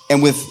church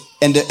and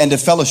to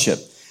fellowship.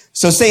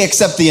 So say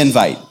accept the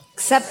invite.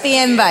 Accept the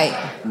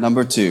invite.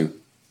 Number 2,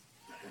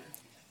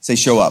 say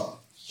show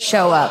up.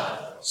 Show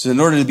up. So in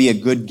order to be a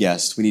good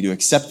guest, we need to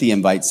accept the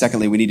invite.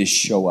 Secondly, we need to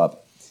show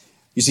up.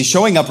 You see,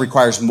 showing up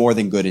requires more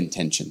than good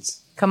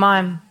intentions. Come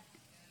on.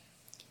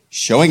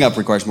 Showing up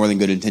requires more than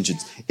good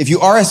intentions. If you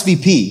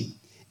RSVP,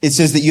 it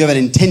says that you have an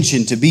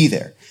intention to be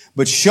there.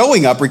 But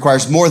showing up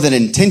requires more than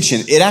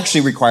intention. It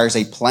actually requires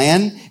a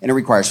plan and it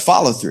requires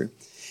follow through.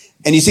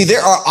 And you see,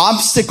 there are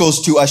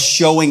obstacles to us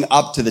showing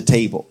up to the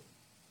table.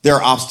 There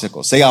are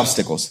obstacles. Say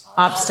obstacles.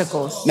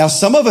 Obstacles. Now,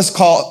 some of us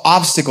call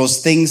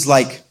obstacles things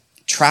like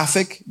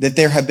traffic, that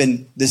there have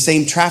been the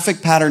same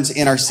traffic patterns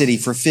in our city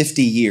for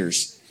 50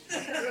 years.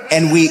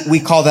 And we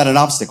call that an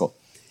obstacle.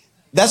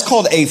 That's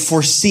called a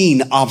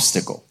foreseen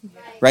obstacle,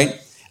 right?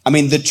 I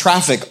mean, the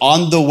traffic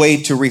on the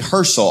way to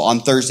rehearsal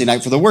on Thursday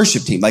night for the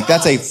worship team, like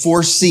that's a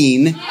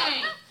foreseen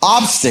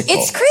obstacle.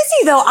 It's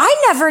crazy though. I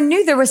never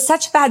knew there was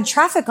such bad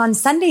traffic on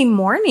Sunday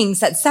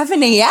mornings at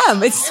 7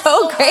 a.m. It's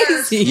so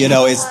crazy. You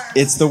know,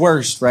 it's the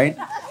worst, right?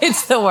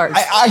 It's the worst.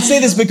 I say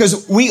this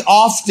because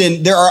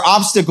there are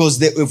obstacles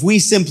that if we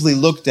simply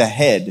looked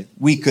ahead,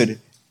 we could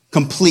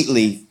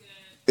completely,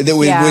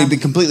 would be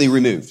completely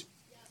removed.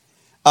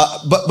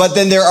 But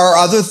then there are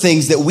other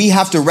things that we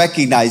have to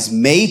recognize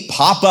may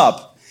pop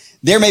up.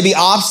 There may be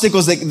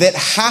obstacles that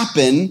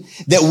happen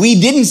that we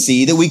didn't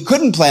see, that we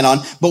couldn't plan on,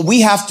 but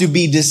we have to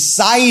be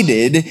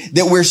decided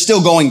that we're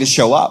still going to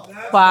show up.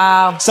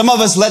 Wow. Some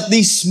of us let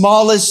these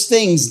smallest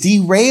things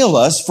derail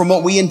us from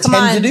what we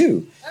intend to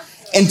do.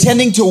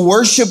 Intending to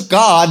worship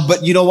God,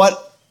 but you know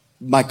what?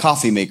 My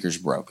coffee maker's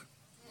broke.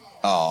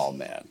 Oh,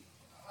 man.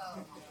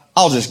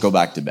 I'll just go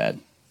back to bed.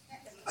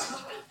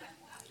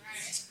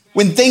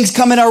 When things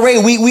come in our way,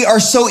 we are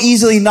so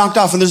easily knocked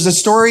off. And there's a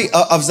story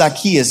of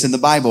Zacchaeus in the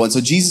Bible. And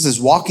so Jesus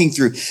is walking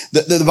through.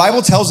 The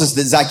Bible tells us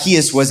that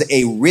Zacchaeus was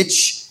a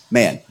rich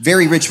man,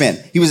 very rich man.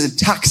 He was a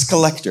tax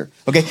collector.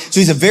 Okay, so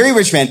he's a very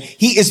rich man.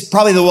 He is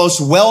probably the most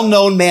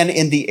well-known man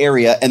in the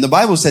area. And the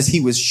Bible says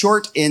he was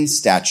short in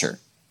stature.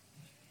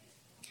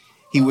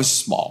 He was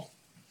small.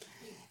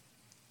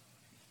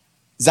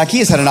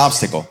 Zacchaeus had an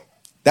obstacle.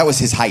 That was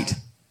his height.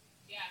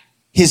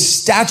 His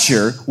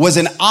stature was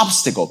an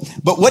obstacle.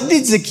 But what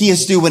did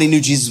Zacchaeus do when he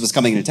knew Jesus was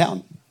coming into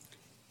town?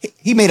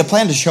 He made a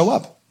plan to show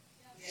up.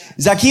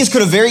 Zacchaeus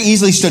could have very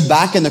easily stood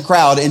back in the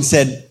crowd and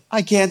said,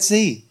 I can't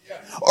see.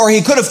 Or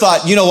he could have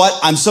thought, you know what?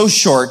 I'm so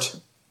short,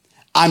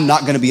 I'm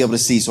not going to be able to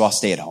see, so I'll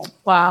stay at home.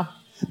 Wow.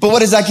 But what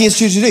did Zacchaeus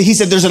choose to do? He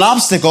said, there's an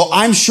obstacle.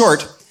 I'm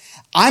short.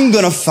 I'm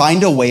going to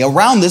find a way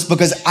around this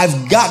because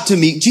I've got to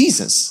meet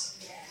Jesus.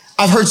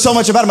 I've heard so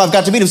much about him. I've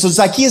got to meet him. So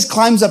Zacchaeus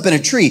climbs up in a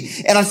tree.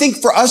 And I think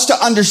for us to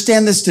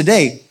understand this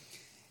today,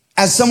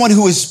 as someone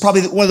who is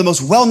probably one of the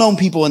most well-known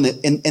people in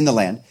the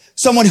land,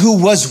 someone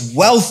who was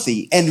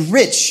wealthy and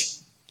rich,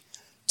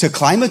 to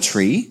climb a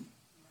tree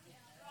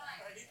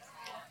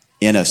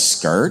in a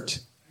skirt.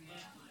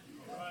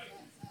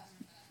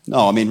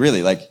 No, I mean,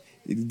 really, like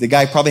the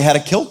guy probably had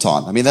a kilt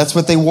on. I mean, that's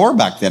what they wore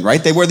back then,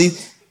 right? They wore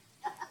these.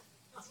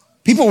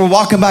 People were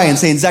walking by and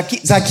saying,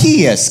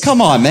 Zacchaeus,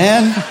 come on,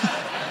 man.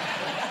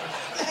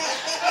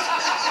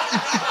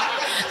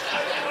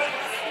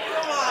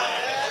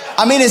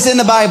 I mean, it's in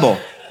the Bible.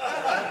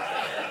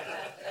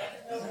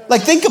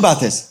 Like, think about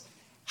this.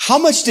 How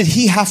much did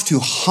he have to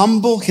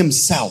humble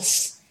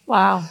himself?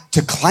 Wow.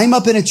 To climb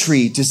up in a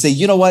tree to say,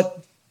 you know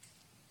what?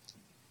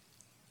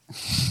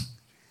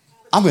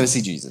 I'm going to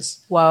see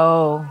Jesus.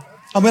 Whoa.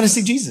 I'm going to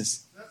see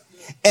Jesus.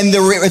 And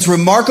it's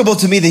remarkable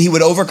to me that he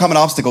would overcome an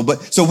obstacle.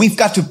 But so we've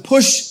got to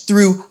push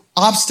through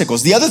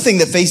obstacles. The other thing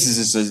that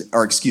faces us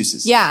are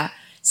excuses. Yeah.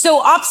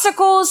 So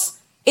obstacles,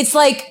 it's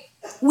like,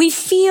 we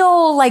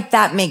feel like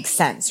that makes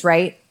sense,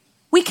 right?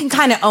 We can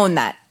kind of own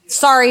that.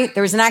 Sorry,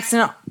 there was an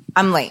accident.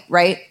 I'm late,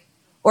 right?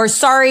 Or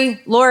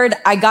sorry, Lord,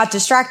 I got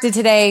distracted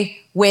today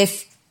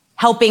with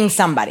helping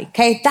somebody.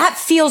 Okay. That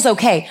feels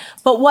okay.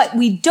 But what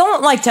we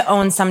don't like to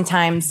own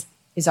sometimes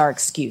is our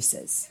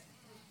excuses.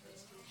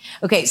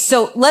 Okay.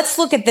 So let's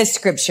look at this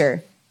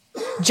scripture.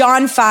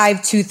 John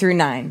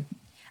 5:2-9.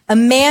 A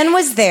man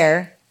was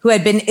there who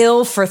had been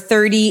ill for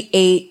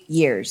 38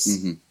 years.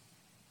 Mm-hmm.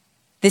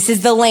 This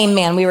is the lame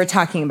man we were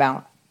talking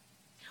about.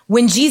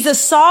 When Jesus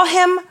saw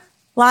him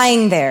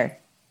lying there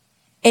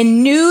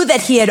and knew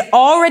that he had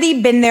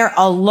already been there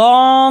a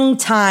long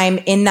time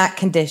in that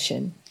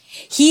condition,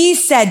 he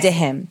said to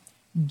him,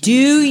 do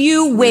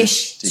you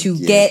wish to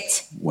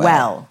get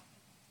well?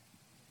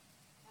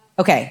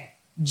 Okay,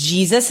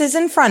 Jesus is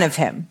in front of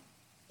him.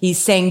 He's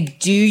saying,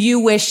 do you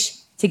wish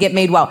to get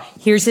made well?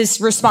 Here's his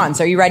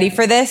response. Are you ready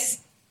for this?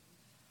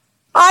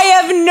 I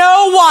have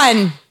no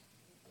one.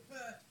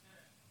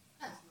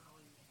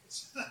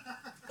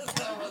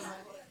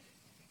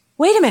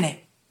 Wait a minute.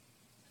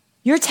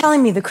 You're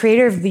telling me the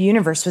creator of the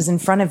universe was in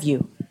front of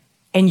you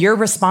and your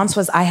response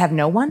was, I have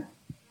no one?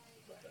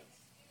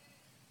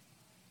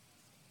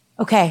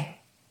 Okay.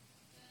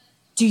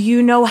 Do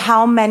you know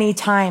how many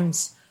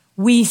times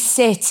we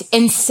sit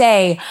and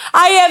say,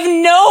 I have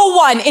no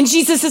one? And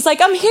Jesus is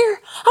like, I'm here.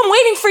 I'm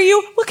waiting for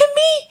you. Look at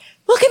me.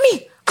 Look at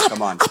me. Up,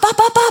 come on. Up, up,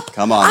 up, up.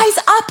 Come on. Eyes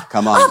up.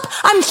 Come on. Up.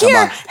 I'm here.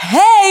 On.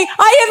 Hey,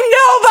 I have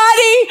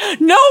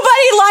nobody.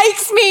 Nobody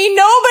likes me.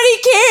 Nobody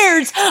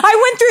cares. I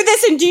went through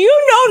this and do you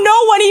know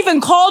no one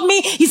even called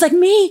me? He's like,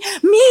 me.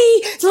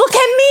 Look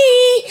at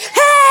me.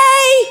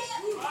 Hey.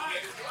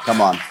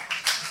 Come on.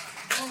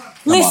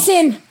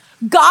 Listen.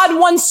 God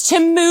wants to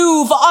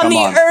move on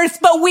the earth,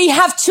 but we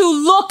have to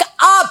look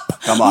up.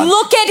 Come on.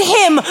 Look at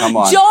him. Come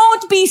on.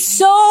 Don't be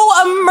so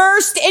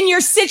immersed in your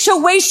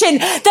situation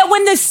that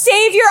when the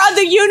Savior of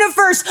the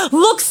universe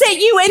looks at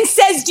you and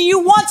says, do you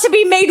want to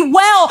be made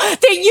well?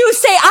 That you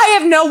say, I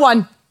have no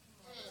one.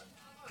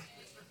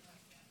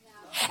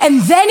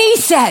 And then he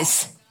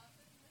says,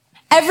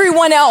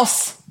 everyone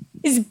else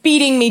is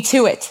beating me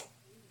to it.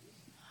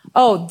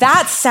 Oh,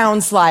 that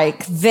sounds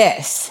like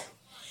this.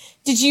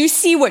 Did you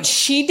see what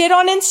she did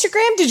on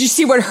Instagram? Did you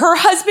see what her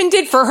husband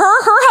did for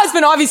her? Her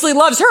husband obviously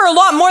loves her a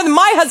lot more than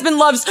my husband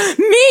loves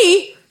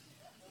me.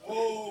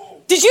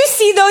 Did you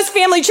see those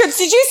family trips?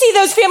 Did you see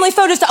those family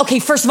photos? Okay,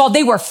 first of all,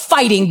 they were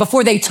fighting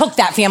before they took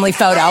that family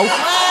photo.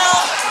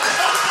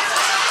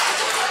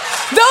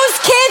 Those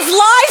kids'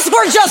 lives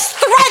were just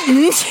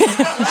threatened.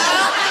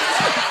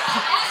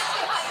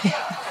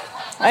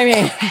 I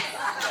mean,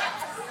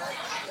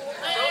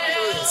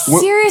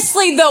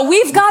 seriously though,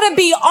 we've got to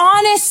be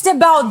honest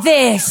about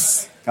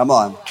this. Come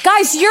on.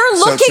 Guys, you're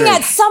looking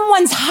at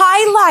someone's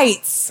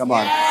highlights. Come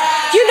on.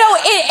 You know,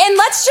 and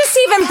let's just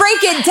even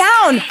break it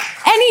down.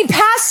 Any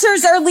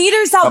pastors or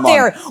leaders out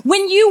there,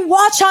 when you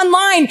watch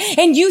online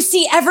and you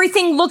see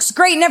everything looks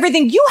great and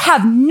everything, you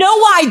have no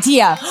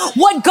idea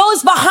what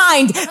goes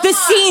behind the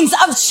scenes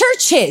of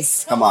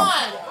churches. Come on.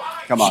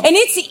 Come on. And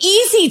it's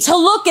easy to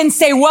look and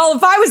say, well,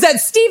 if I was at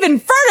Stephen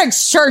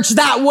Furtick's church,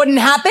 that wouldn't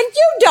happen.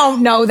 You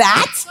don't know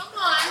that.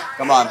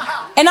 Come on.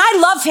 And I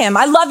love him.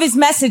 I love his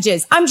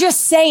messages. I'm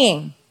just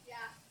saying,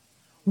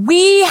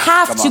 we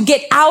have to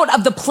get out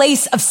of the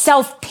place of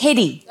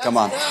self-pity. Come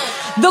on.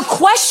 The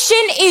question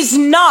is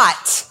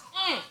not,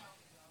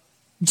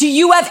 do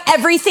you have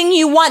everything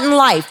you want in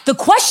life? The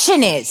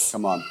question is,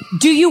 Come on.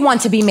 do you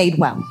want to be made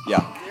well?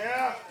 Yeah.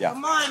 Yeah.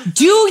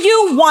 Do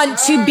you want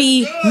to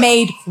be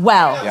made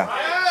well? Yeah.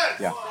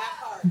 Yeah.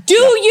 Do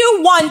you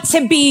want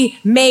to be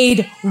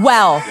made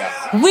well?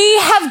 Yeah. We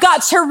have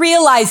got to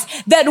realize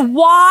that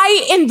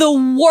why in the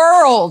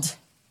world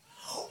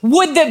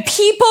would the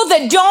people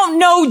that don't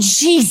know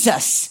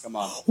Jesus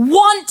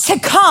want to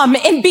come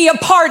and be a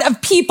part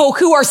of people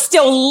who are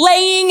still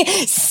laying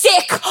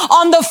sick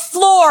on the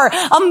floor,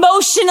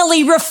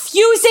 emotionally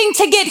refusing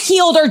to get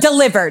healed or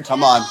delivered?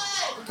 Come on.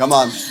 Come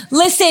on.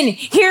 Listen,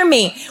 hear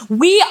me.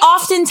 We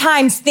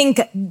oftentimes think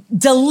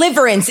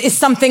deliverance is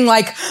something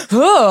like,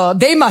 oh,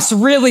 they must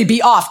really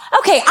be off.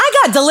 Okay, I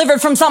got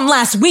delivered from something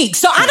last week,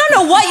 so I don't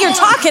know what you're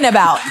talking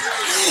about.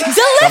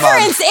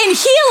 Deliverance and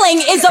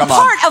healing is a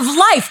part of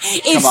life.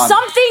 If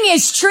something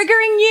is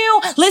triggering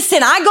you,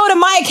 listen, I go to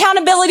my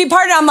accountability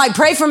partner. I'm like,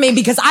 pray for me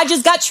because I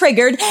just got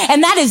triggered,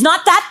 and that's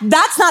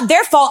not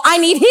their fault. I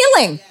need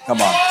healing.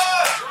 Come on.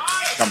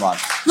 Come on.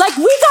 Like,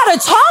 we got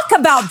to talk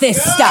about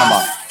this stuff. Come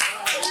on.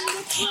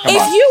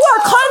 If you are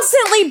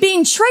constantly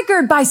being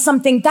triggered by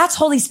something, that's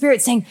Holy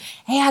Spirit saying,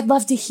 hey, I'd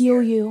love to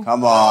heal you.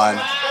 Come on.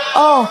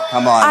 Oh,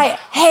 come on.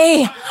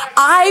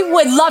 I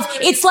would love,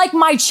 it's like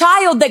my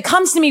child that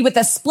comes to me with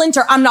a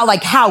splinter. I'm not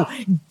like, how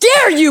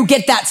dare you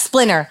get that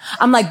splinter?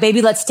 I'm like,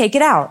 baby, let's take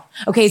it out.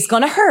 Okay, it's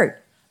going to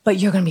hurt, but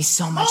you're going to be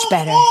so much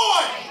better.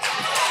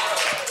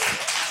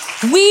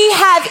 We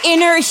have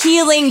inner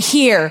healing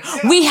here.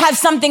 We have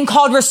something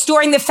called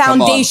Restoring the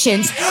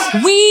Foundations.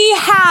 We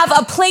have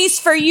a place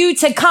for you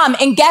to come.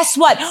 And guess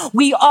what?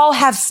 We all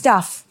have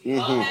stuff.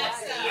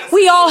 Mm-hmm.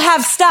 We all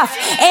have stuff.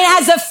 And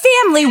as a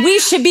family, we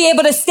should be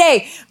able to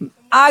say,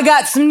 I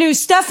got some new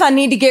stuff I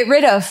need to get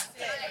rid of.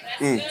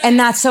 And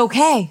that's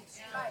okay.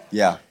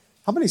 Yeah.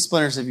 How many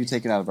splinters have you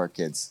taken out of our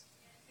kids?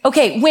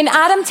 Okay, when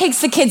Adam takes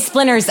the kids'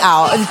 splinters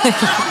out...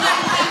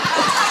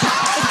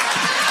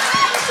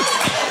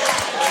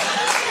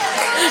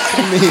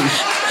 I mean,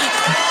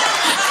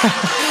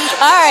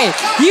 all right,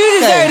 you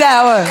deserve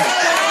that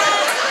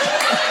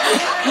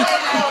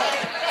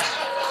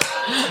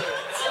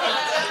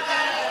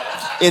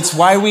one. It's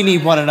why we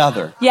need one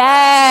another.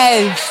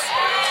 Yes.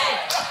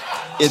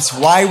 It's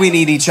why we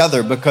need each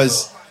other,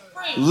 because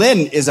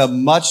Lynn is a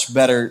much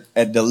better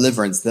at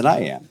deliverance than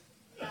I am.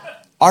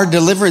 Our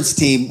deliverance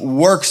team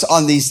works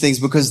on these things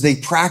because they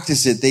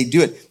practice it. They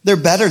do it. They're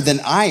better than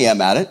I am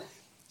at it.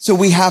 So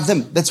we have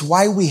them. That's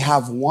why we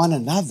have one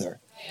another.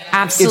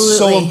 Absolutely. It's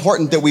so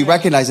important that we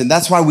recognize, and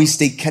that's why we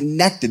stay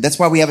connected. That's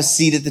why we have a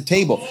seat at the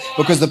table,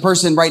 because the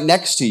person right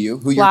next to you,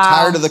 who you're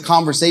tired of the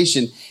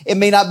conversation, it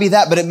may not be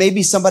that, but it may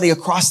be somebody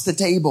across the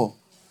table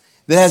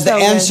that has the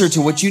answer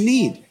to what you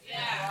need.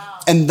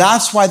 And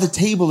that's why the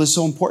table is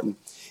so important.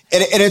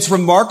 And it's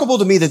remarkable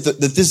to me that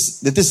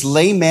this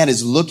lame man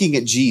is looking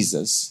at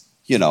Jesus,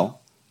 you know,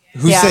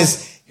 who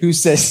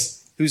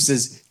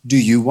says, do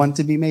you want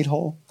to be made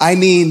whole? I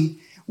mean,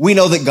 we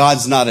know that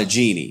God's not a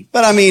genie,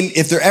 but I mean,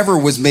 if there ever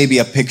was maybe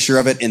a picture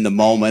of it in the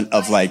moment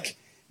of, like,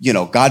 you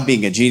know, God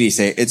being a genie,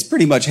 say, it's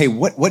pretty much, hey,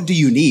 what do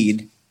you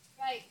need?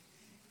 Right.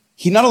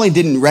 He not only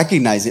didn't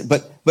recognize it,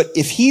 but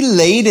if he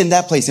laid in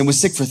that place and was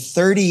sick for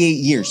 38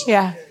 years,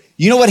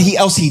 you know what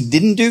else he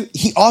didn't do?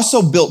 He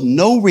also built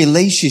no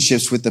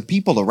relationships with the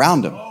people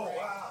around him.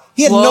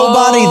 He had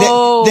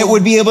nobody that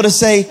would be able to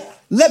say,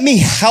 let me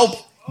help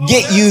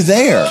get you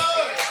there.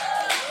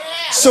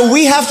 So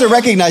we have to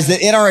recognize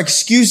that in our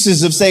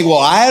excuses of saying, well,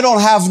 I don't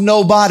have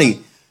nobody,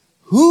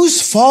 whose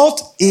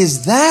fault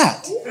is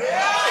that?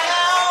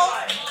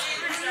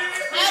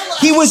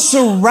 He was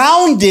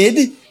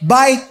surrounded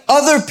by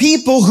other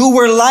people who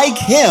were like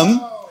him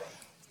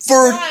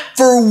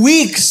for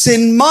weeks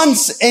and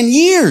months and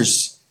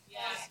years.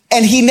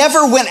 And he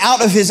never got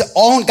out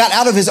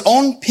of his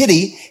own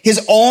pity,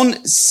 his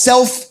own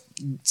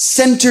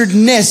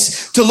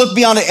centeredness to look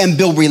beyond it and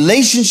build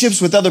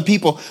relationships with other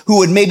people who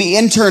would maybe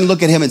in turn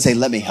look at him and say,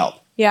 let me help.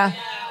 Yeah.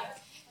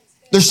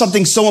 There's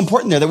something so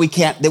important there that we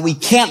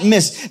can't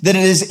miss, that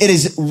it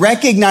is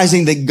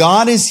recognizing that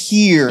God is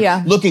here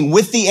looking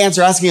with the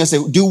answer, asking us,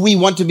 do we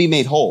want to be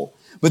made whole?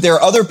 But there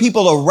are other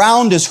people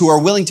around us who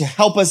are willing to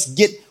help us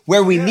get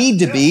where we need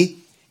to be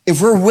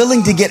if we're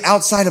willing to get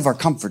outside of our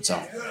comfort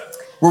zone.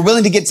 We're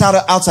willing to get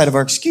outside of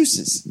our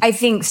excuses. I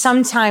think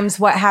sometimes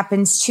what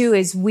happens too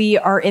is we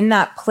are in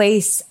that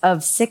place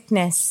of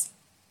sickness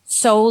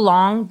so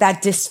long,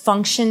 that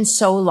dysfunction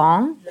so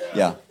long,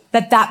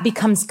 that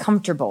becomes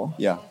comfortable.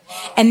 Yeah.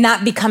 And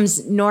that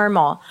becomes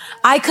normal.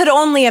 I could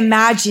only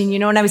imagine,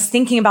 and I was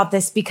thinking about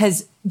this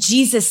because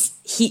Jesus,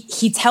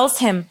 he tells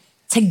him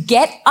to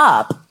get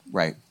up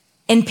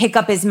and pick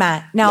up his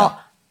mat.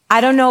 Now,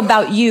 I don't know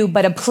about you,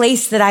 but a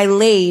place that I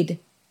laid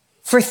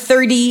for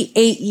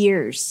 38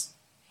 years.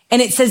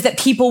 And it says that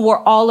people were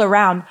all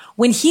around.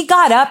 When he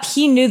got up,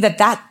 he knew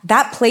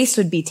that place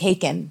would be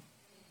taken.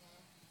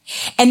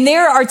 And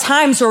there are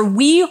times where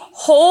we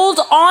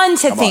hold on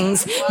to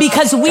things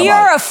because we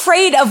are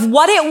afraid of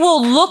what it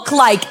will look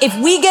like if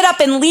we get up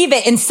and leave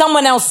it and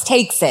someone else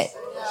takes it.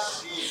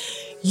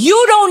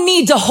 You don't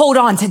need to hold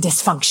on to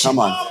dysfunction. Come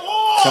on.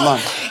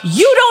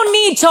 You don't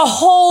need to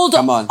hold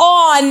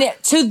on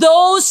to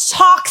those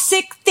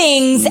toxic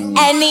things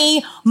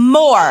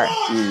anymore.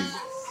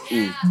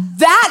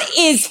 That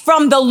is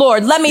from the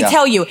Lord, let me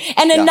tell you.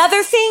 And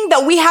another thing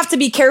that we have to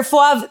be careful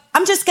of,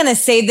 I'm just going to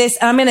say this,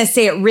 and I'm going to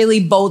say it really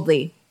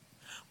boldly.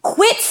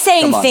 Quit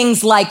saying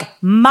things like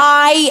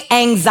my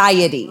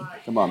anxiety,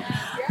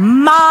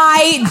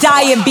 my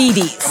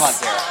diabetes,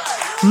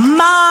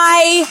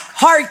 my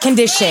heart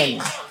condition.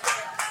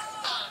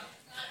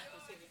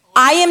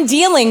 I am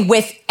dealing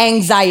with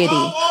anxiety,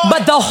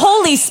 but the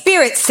Holy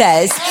Spirit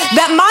says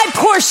that my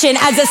portion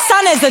as a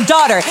son, as a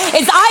daughter,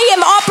 is I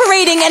am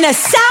operating in a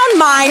sound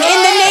mind in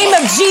the name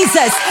of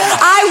Jesus.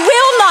 I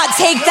will not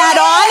take that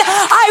on.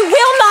 I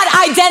will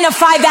not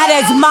identify that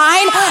as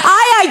mine.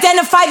 I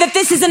identify that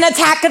this is an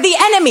attack of the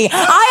enemy.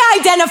 I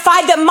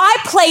identify that my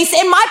place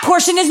and my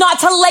portion is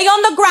not to lay on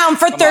the ground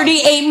for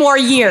 38 more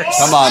years.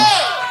 Come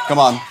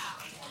on.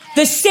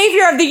 The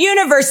Savior of the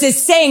universe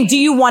is saying, do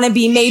you want to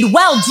be made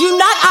well? Do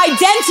not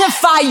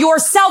identify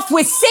yourself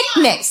with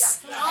sickness.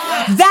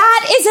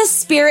 That is a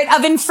spirit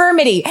of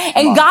infirmity.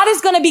 And God is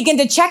going to begin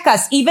to check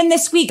us. Even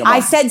this week, I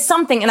said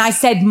something and I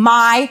said,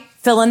 my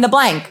fill in the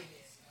blank.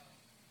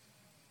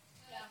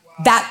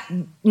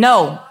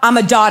 No, I'm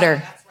a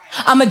daughter.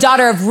 I'm a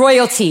daughter of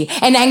royalty,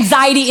 and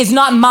anxiety is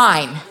not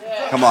mine.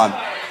 Come on.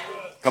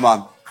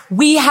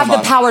 We have the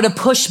power to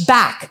push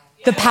back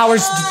the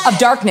powers of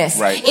darkness.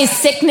 Is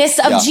sickness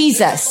of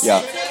Jesus.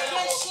 No.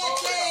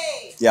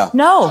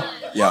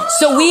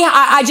 So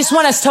I just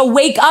want us to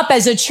wake up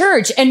as a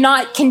church and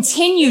not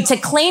continue to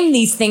claim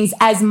these things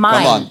as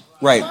mine.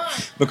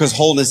 Because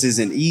wholeness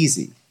isn't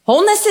easy.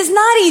 Wholeness is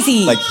not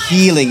easy. Like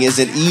healing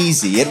isn't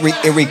easy.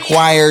 It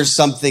requires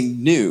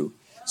something new.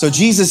 So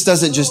Jesus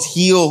doesn't just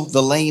heal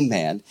the lame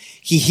man.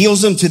 He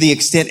heals him to the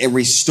extent it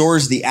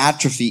restores the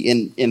atrophy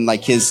in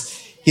like his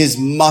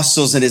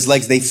muscles and his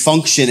legs. They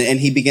function and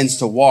he begins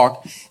to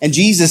walk. And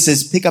Jesus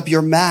says, pick up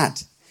your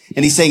mat.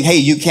 And he's saying, hey,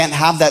 you can't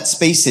have that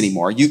space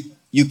anymore.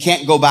 You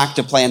can't go back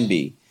to plan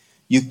B.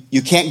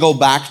 You can't go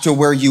back to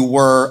where you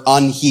were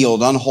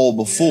unhealed, unwhole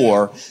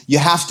before. You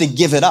have to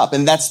give it up.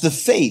 And that's the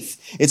faith.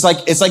 It's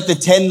like the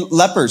 10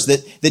 lepers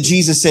that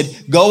Jesus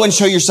said, go and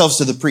show yourselves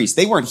to the priest.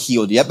 They weren't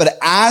healed yet, but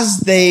as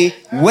they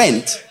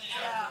went,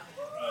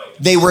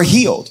 they were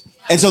healed.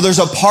 And so there's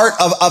a part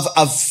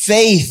of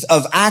faith,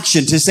 of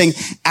action to saying,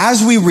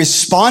 as we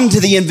respond to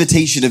the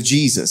invitation of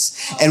Jesus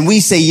and we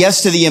say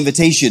yes to the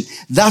invitation,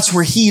 that's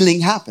where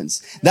healing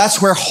happens.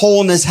 That's where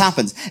wholeness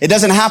happens. It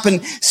doesn't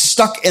happen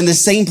stuck in the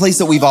same place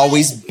that we've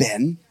always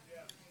been.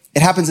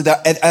 It happens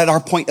at our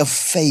point of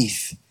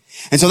faith.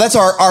 And so that's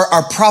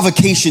our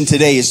provocation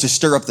today, is to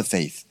stir up the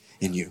faith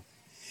in you.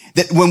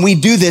 That when we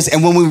do this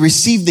and when we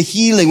receive the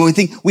healing, when we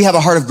think we have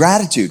a heart of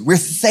gratitude, we're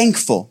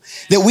thankful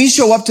that we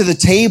show up to the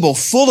table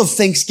full of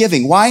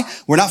thanksgiving. Why?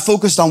 We're not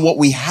focused on what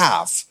we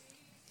have,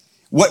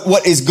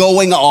 what is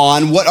going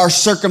on, what our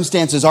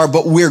circumstances are,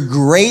 but we're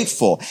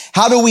grateful.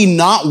 How do we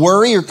not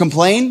worry or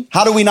complain?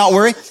 How do we not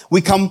worry? We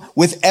come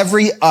with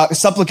every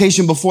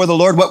supplication before the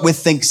Lord, with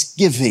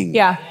thanksgiving.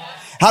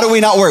 How do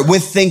we not worry?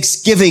 With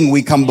thanksgiving,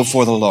 we come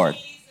before the Lord.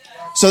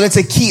 So that's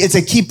it's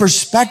a key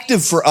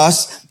perspective for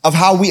us of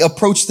how we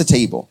approach the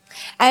table.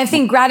 I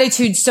think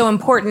gratitude's so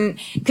important.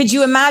 Could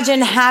you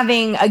imagine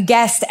having a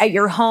guest at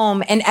your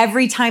home and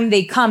every time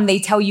they come, they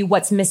tell you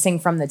what's missing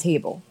from the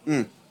table?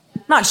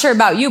 Not sure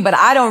about you, but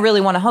I don't really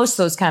want to host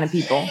those kind of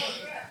people.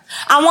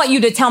 I want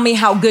you to tell me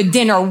how good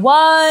dinner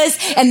was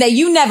and that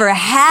you never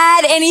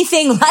had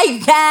anything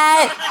like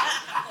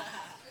that.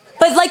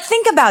 But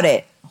think about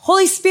it.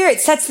 Holy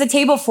Spirit sets the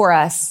table for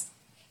us.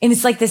 And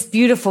it's like this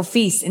beautiful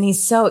feast, and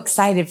he's so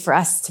excited for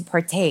us to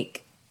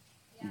partake.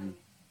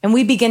 And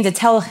we begin to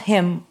tell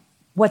him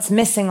what's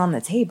missing on the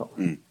table.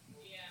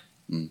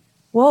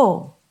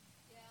 Whoa.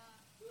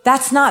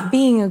 That's not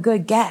being a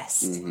good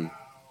guest.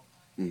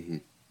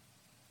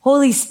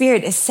 Holy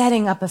Spirit is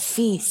setting up a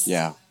feast.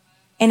 Yeah.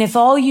 And if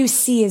all you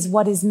see is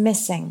what is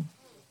missing,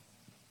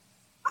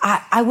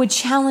 I would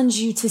challenge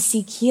you to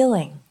seek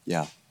healing.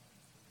 Yeah.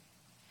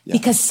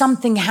 Because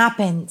something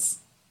happens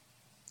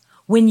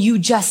when you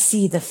just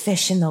see the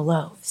fish and the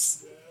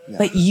loaves,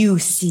 but you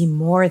see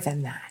more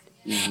than that.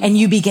 And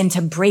you begin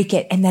to break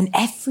it, and then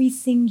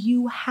everything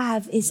you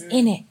have is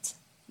in it.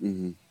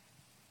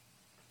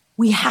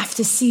 We have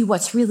to see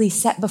what's really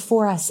set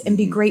before us and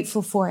be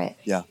grateful for it.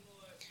 Yeah.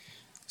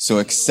 So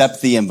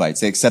accept the invite.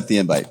 Say, accept the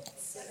invite.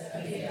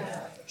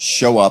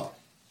 Show up.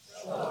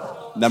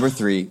 Number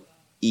 3,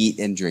 eat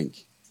and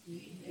drink.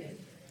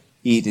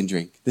 Eat and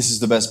drink. This is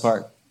the best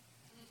part.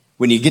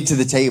 When you get to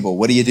the table,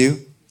 what do?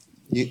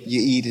 You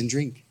eat and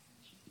drink.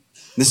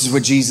 This is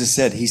what Jesus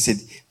said. He said,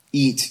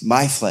 eat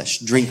my flesh,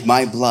 drink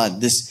my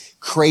blood. This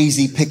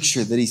crazy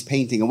picture that he's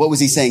painting. And what was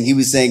he saying? He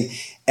was saying,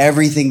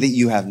 everything that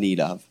you have need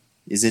of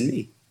is in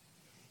me.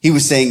 He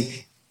was saying,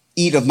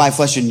 eat of my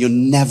flesh and you'll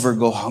never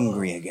go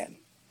hungry again.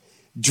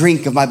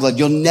 Drink of my blood.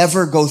 You'll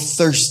never go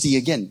thirsty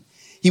again.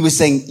 He was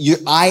saying,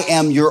 I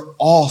am your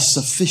all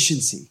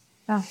sufficiency.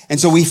 Oh. And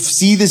so we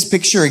see this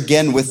picture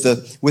again with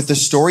the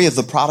story of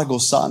the prodigal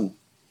son.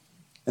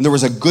 And there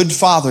was a good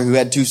father who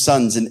had 2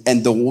 sons,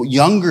 and the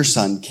younger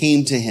son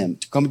came to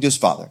his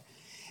father.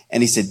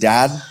 And he said,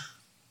 Dad,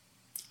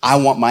 I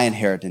want my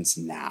inheritance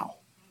now.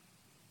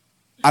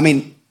 I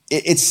mean,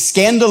 it's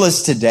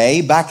scandalous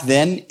today. Back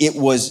then, it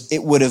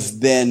would have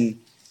been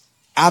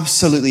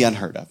absolutely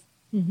unheard of.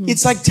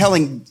 It's like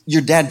telling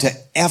your dad to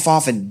F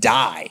off and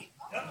die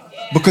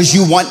because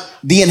you want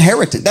the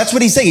inheritance. That's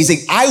what he's saying. He's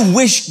saying, I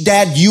wish,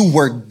 Dad, you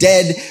were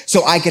dead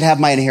so I could have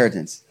my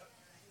inheritance.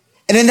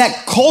 And in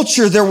that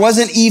culture, there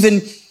wasn't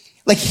even,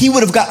 like, he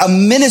would have got a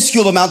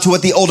minuscule amount to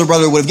what the older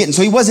brother would have gotten.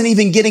 So he wasn't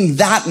even getting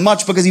that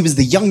much because he was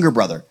the younger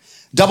brother.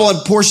 Double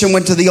portion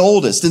went to the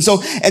oldest. And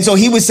so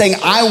he was saying,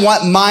 I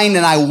want mine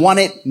and I want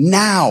it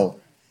now.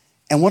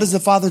 And what does the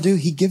father do?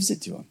 He gives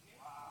it to him.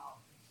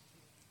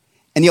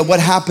 And yet what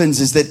happens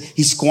is that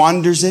he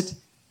squanders it.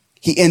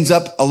 He ends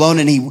up alone,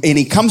 and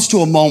he comes to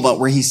a moment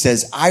where he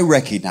says, I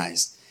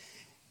recognize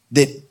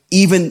that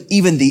even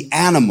the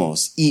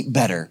animals eat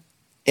better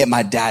at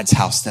my dad's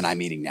house than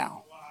I'm eating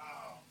now.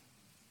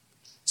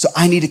 So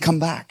I need to come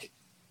back.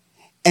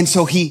 And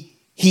so he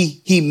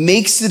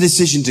makes the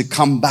decision to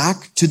come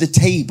back to the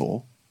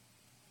table.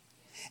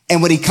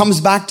 And when he comes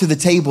back to the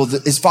table,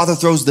 his father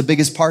throws the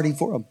biggest party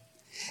for him.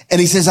 And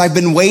he says, I've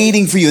been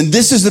waiting for you. And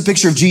this is the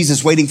picture of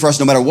Jesus waiting for us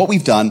no matter what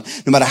we've done,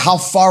 no matter how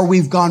far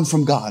we've gone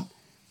from God.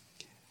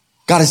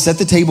 God has set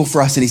the table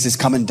for us, and he says,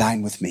 come and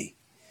dine with me.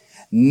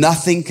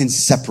 Nothing can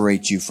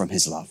separate you from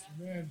his love.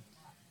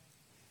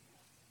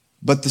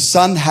 But the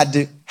son had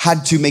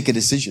to make a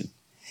decision.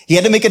 He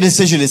had to make a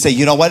decision to say,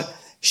 you know what?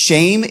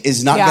 Shame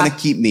is not going to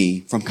keep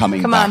me from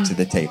coming back to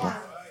the table.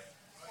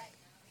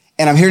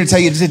 And I'm here to tell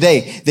you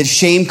today that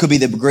shame could be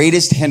the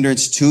greatest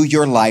hindrance to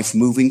your life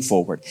moving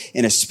forward.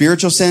 In a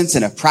spiritual sense,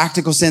 in a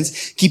practical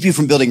sense, keep you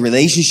from building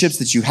relationships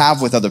that you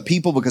have with other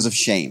people because of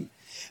shame.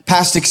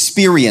 Past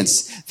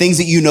experience, things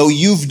that you know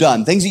you've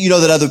done, things that you know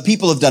that other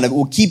people have done, it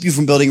will keep you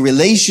from building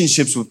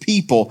relationships with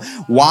people.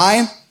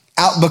 Why?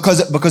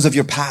 Because of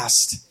your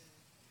past.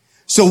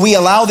 So we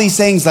allow these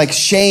things like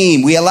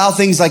shame. We allow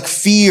things like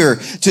fear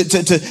to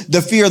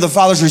the fear of the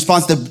father's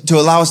response to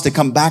allow us to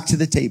come back to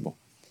the table.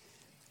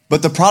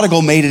 But the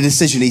prodigal made a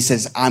decision. He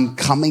says, I'm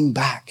coming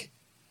back.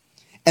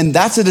 And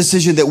that's a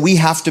decision that we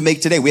have to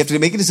make today. We have to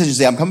make a decision,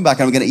 say, I'm coming back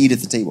and I'm going to eat at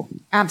the table.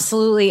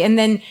 Absolutely. And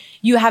then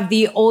you have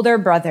the older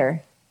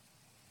brother.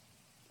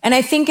 And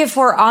I think if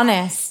we're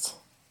honest,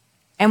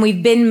 and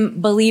we've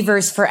been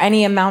believers for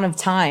any amount of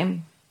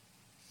time,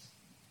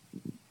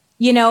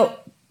 you know,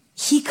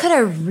 he could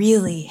have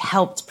really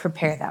helped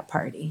prepare that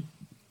party.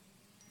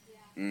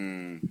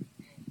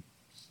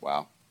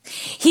 Wow.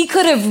 He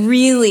could have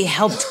really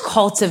helped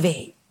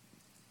cultivate.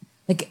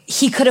 Like,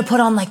 he could have put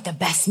on like the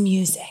best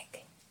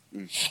music.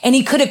 And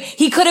he could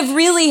have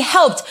really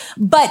helped.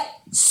 But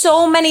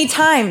so many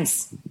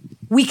times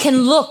we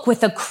can look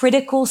with a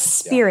critical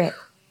spirit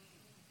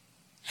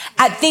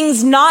at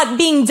things not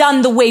being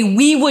done the way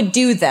we would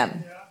do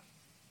them.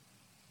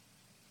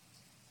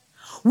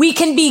 We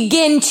can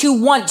begin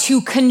to want to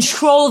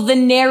control the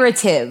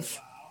narrative.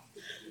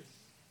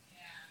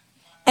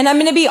 And I'm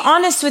going to be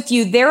honest with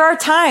you. There are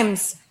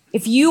times,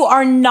 if you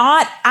are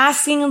not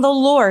asking the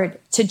Lord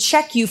to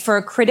check you for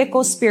a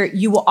critical spirit,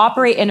 you will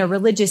operate in a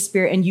religious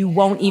spirit and you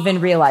won't even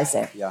realize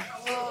it. Yeah.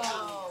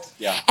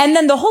 Yeah. And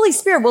then the Holy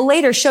Spirit will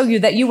later show you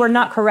that you were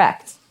not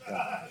correct.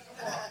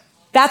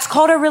 That's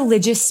called a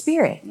religious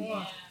spirit.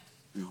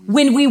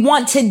 When we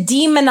want to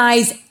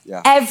demonize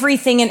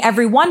everything and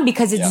everyone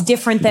because it's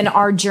different than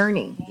our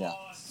journey. Yeah.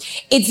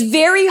 It's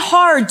very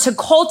hard to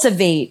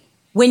cultivate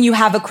when you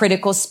have a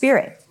critical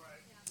spirit.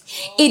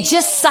 It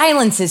just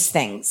silences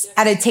things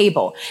at a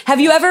table. Have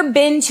you ever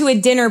been to a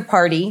dinner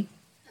party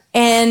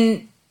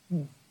and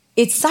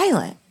it's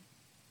silent?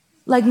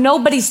 Like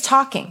nobody's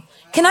talking.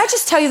 Can I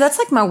just tell you, that's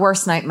like my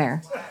worst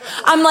nightmare.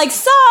 I'm like,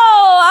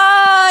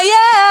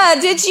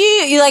 did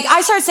you like,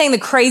 I start saying the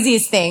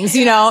craziest things,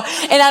 and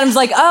Adam's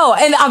like, oh,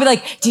 and I'll be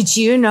like, did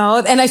you know?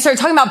 And I start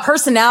talking about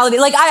personality.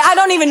 Like, I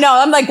don't even know.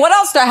 I'm like, what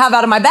else do I have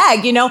out of my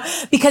bag,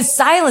 Because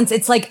silence,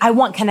 it's like, I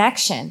want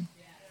connection.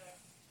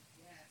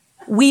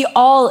 We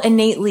all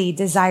innately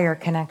desire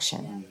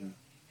connection.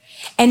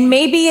 And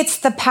maybe it's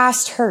the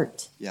past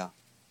hurt. Yeah.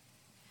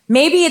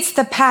 Maybe it's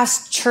the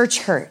past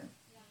church hurt.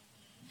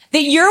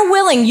 That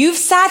you've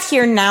sat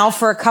here now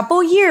for a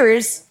couple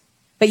years,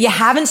 but you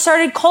haven't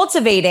started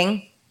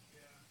cultivating.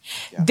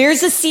 Yeah.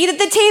 There's a seat at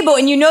the table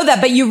and you know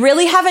that, but you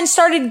really haven't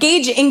started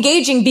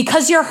engaging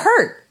because you're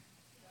hurt.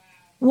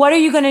 What are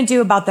you going to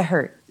do about the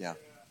hurt? Yeah.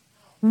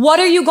 What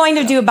are you going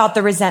to do about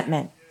the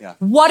resentment? Yeah.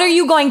 What are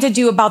you going to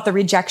do about the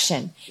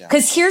rejection?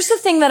 Because here's the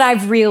thing that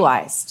I've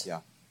realized. Yeah.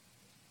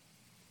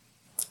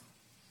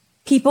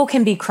 People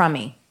can be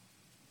crummy.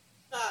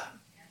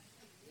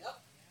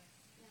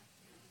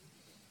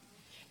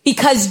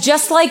 Because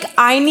just like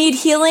I need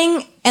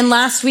healing, and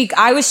last week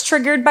I was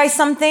triggered by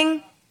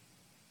something,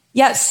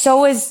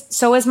 so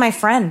is my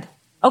friend.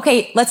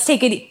 Okay, let's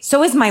take it.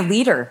 So is my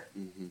leader.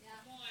 Mm-hmm.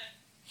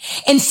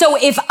 And so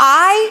if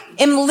I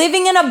am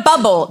living in a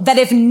bubble that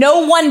if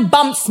no one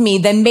bumps me,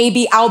 then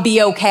maybe I'll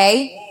be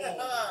okay.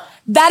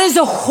 That is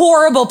a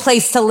horrible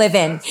place to live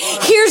in.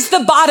 Here's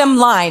the bottom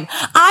line.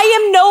 I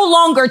am no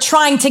longer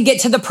trying to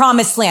get to the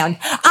promised land.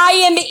 I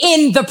am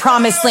in the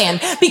promised land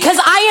because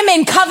I am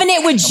in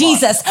covenant with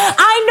Jesus.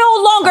 I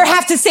no longer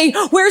have to say,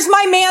 where's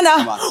my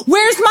manna?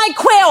 Where's my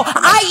quail?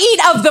 I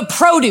eat of the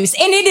produce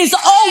and it is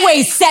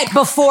always set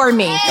before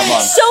me.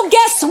 So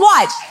guess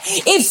what?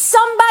 If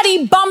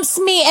somebody bumps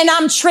me and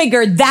I'm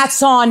triggered,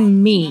 that's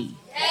on me.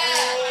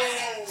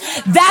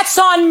 That's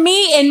on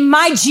me and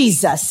my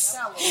Jesus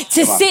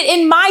to sit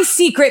in my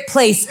secret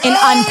place and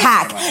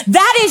unpack.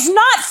 That is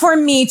not for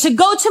me to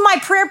go to my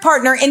prayer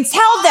partner and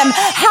tell them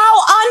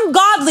how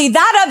ungodly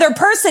that other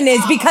person is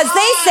because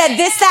they said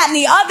this, that, and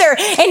the other,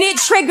 and it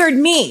triggered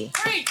me.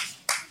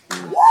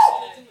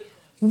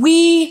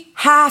 We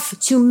have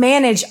to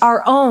manage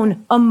our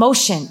own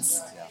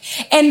emotions.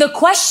 And the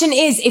question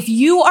is, if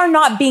you are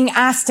not being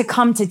asked to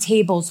come to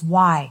tables,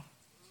 why?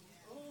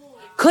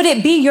 Could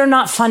it be you're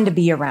not fun to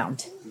be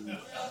around?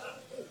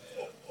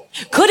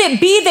 Could it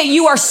be that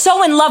you are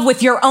so in love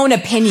with your own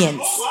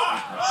opinions?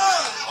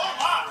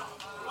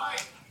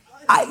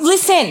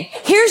 Listen,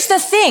 here's the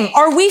thing.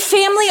 Are we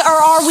family or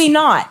are we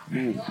not?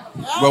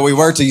 Well, we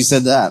were till you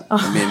said that.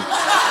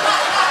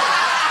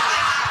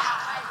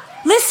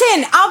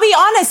 Listen, I'll be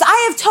honest.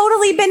 I have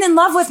totally been in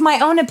love with my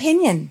own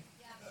opinion.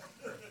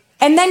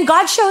 And then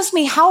God shows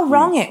me how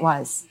wrong it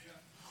was.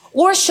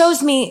 Or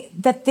shows me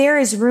that there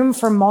is room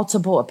for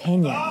multiple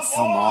opinions.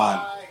 Come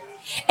on.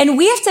 And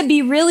we have to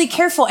be really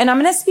careful. And I'm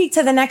going to speak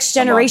to the next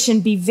generation.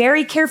 Be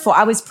very careful.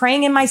 I was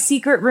praying in my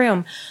secret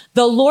room.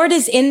 The Lord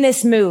is in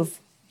this move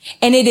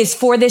and it is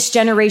for this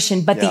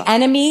generation, but the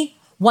enemy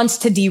wants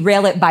to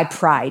derail it by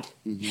pride.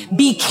 Mm-hmm.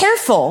 Be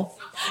careful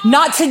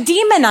not to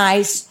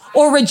demonize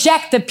or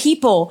reject the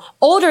people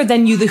older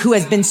than you who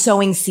has been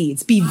sowing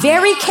seeds. Be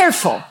very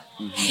careful.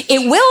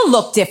 It will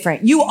look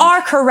different. You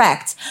are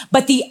correct.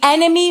 But the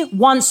enemy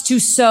wants to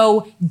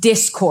sow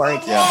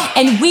discord. Yeah.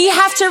 And we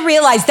have to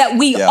realize that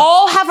we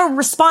all have a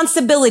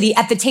responsibility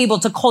at the table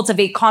to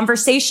cultivate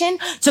conversation,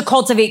 to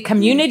cultivate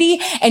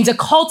community, and to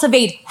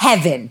cultivate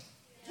heaven.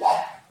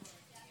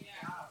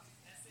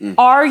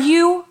 Are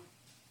you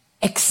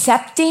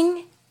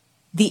accepting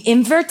the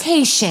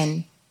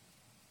invitation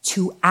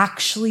to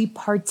actually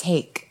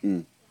partake?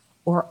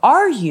 Or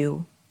are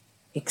you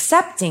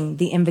accepting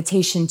the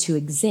invitation to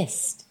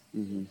exist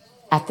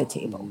at the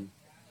table?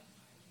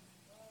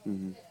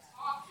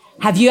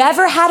 Have you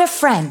ever had a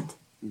friend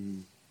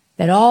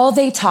that all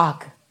they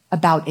talk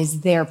about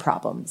is their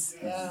problems?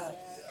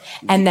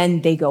 And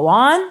then they go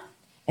on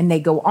and they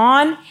go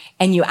on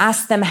and you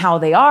ask them how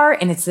they are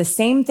and it's the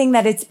same thing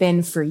that it's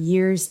been for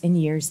years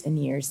and years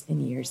and years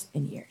and years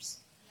and years.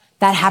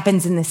 That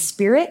happens in the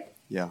spirit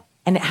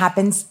and it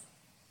happens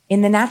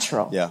in the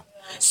natural.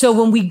 So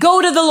when we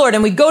go to the Lord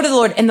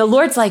and the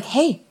Lord's like,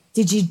 hey,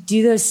 did you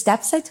do those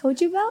steps I told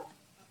you about?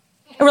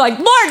 And we're like,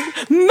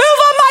 Lord, move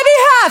on my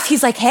behalf.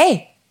 He's like,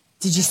 hey,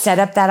 did you set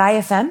up that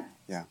IFM?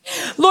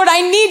 Lord,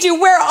 I need you.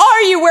 Where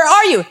are you? Where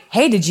are you?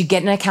 Hey, did you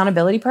get an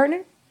accountability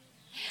partner?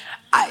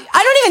 I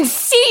don't even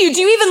see you.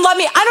 Do you even love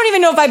me? I don't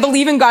even know if I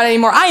believe in God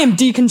anymore. I am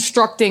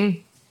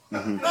deconstructing.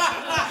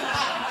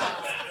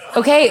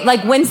 Okay,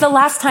 like when's the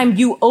last time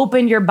you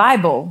opened your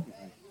Bible?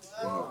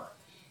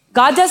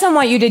 God doesn't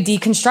want you to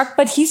deconstruct,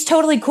 but he's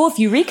totally cool if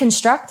you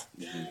reconstruct.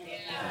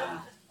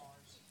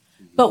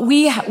 But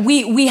we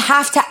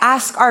have to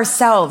ask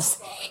ourselves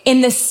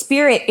in the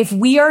spirit, if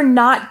we are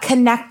not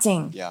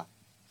connecting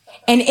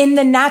and in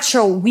the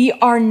natural, we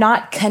are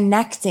not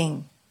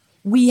connecting.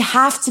 We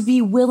have to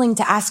be willing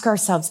to ask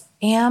ourselves,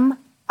 am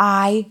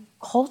I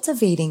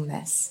cultivating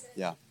this?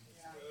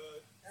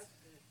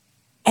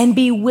 And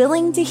be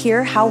willing to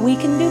hear how we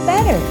can do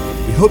better.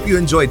 We hope you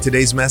enjoyed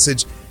today's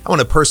message. I want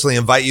to personally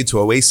invite you to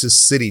Oasis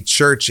City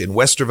Church in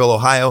Westerville,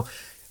 Ohio.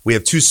 We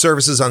have 2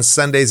 services on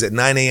Sundays at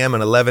 9 a.m.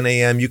 and 11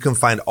 a.m. You can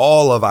find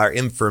all of our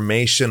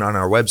information on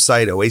our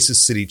website,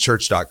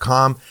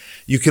 oasiscitychurch.com.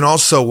 You can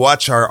also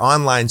watch our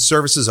online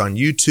services on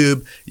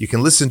YouTube. You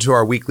can listen to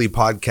our weekly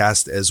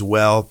podcast as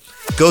well.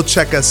 Go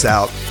check us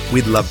out.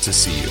 We'd love to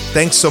see you.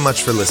 Thanks so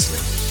much for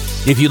listening.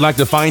 If you'd like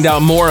to find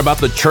out more about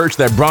the church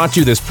that brought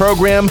you this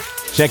program,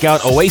 check out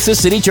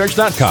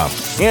oasiscitychurch.com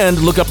and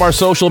look up our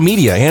social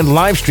media and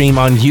live stream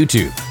on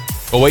YouTube.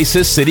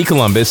 Oasis City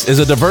Columbus is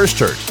a diverse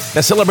church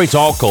that celebrates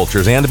all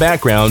cultures and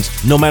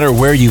backgrounds, no matter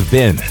where you've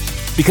been,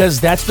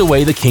 because that's the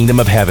way the kingdom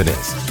of heaven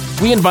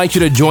is. We invite you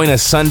to join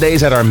us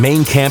Sundays at our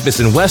main campus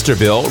in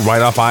Westerville,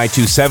 right off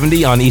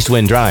I-270 on East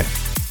Wind Drive.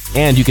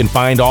 And you can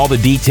find all the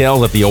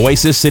details at the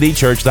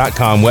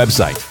oasiscitychurch.com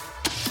website.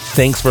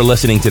 Thanks for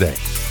listening today.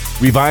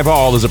 Revive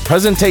All is a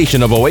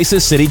presentation of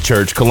Oasis City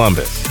Church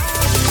Columbus.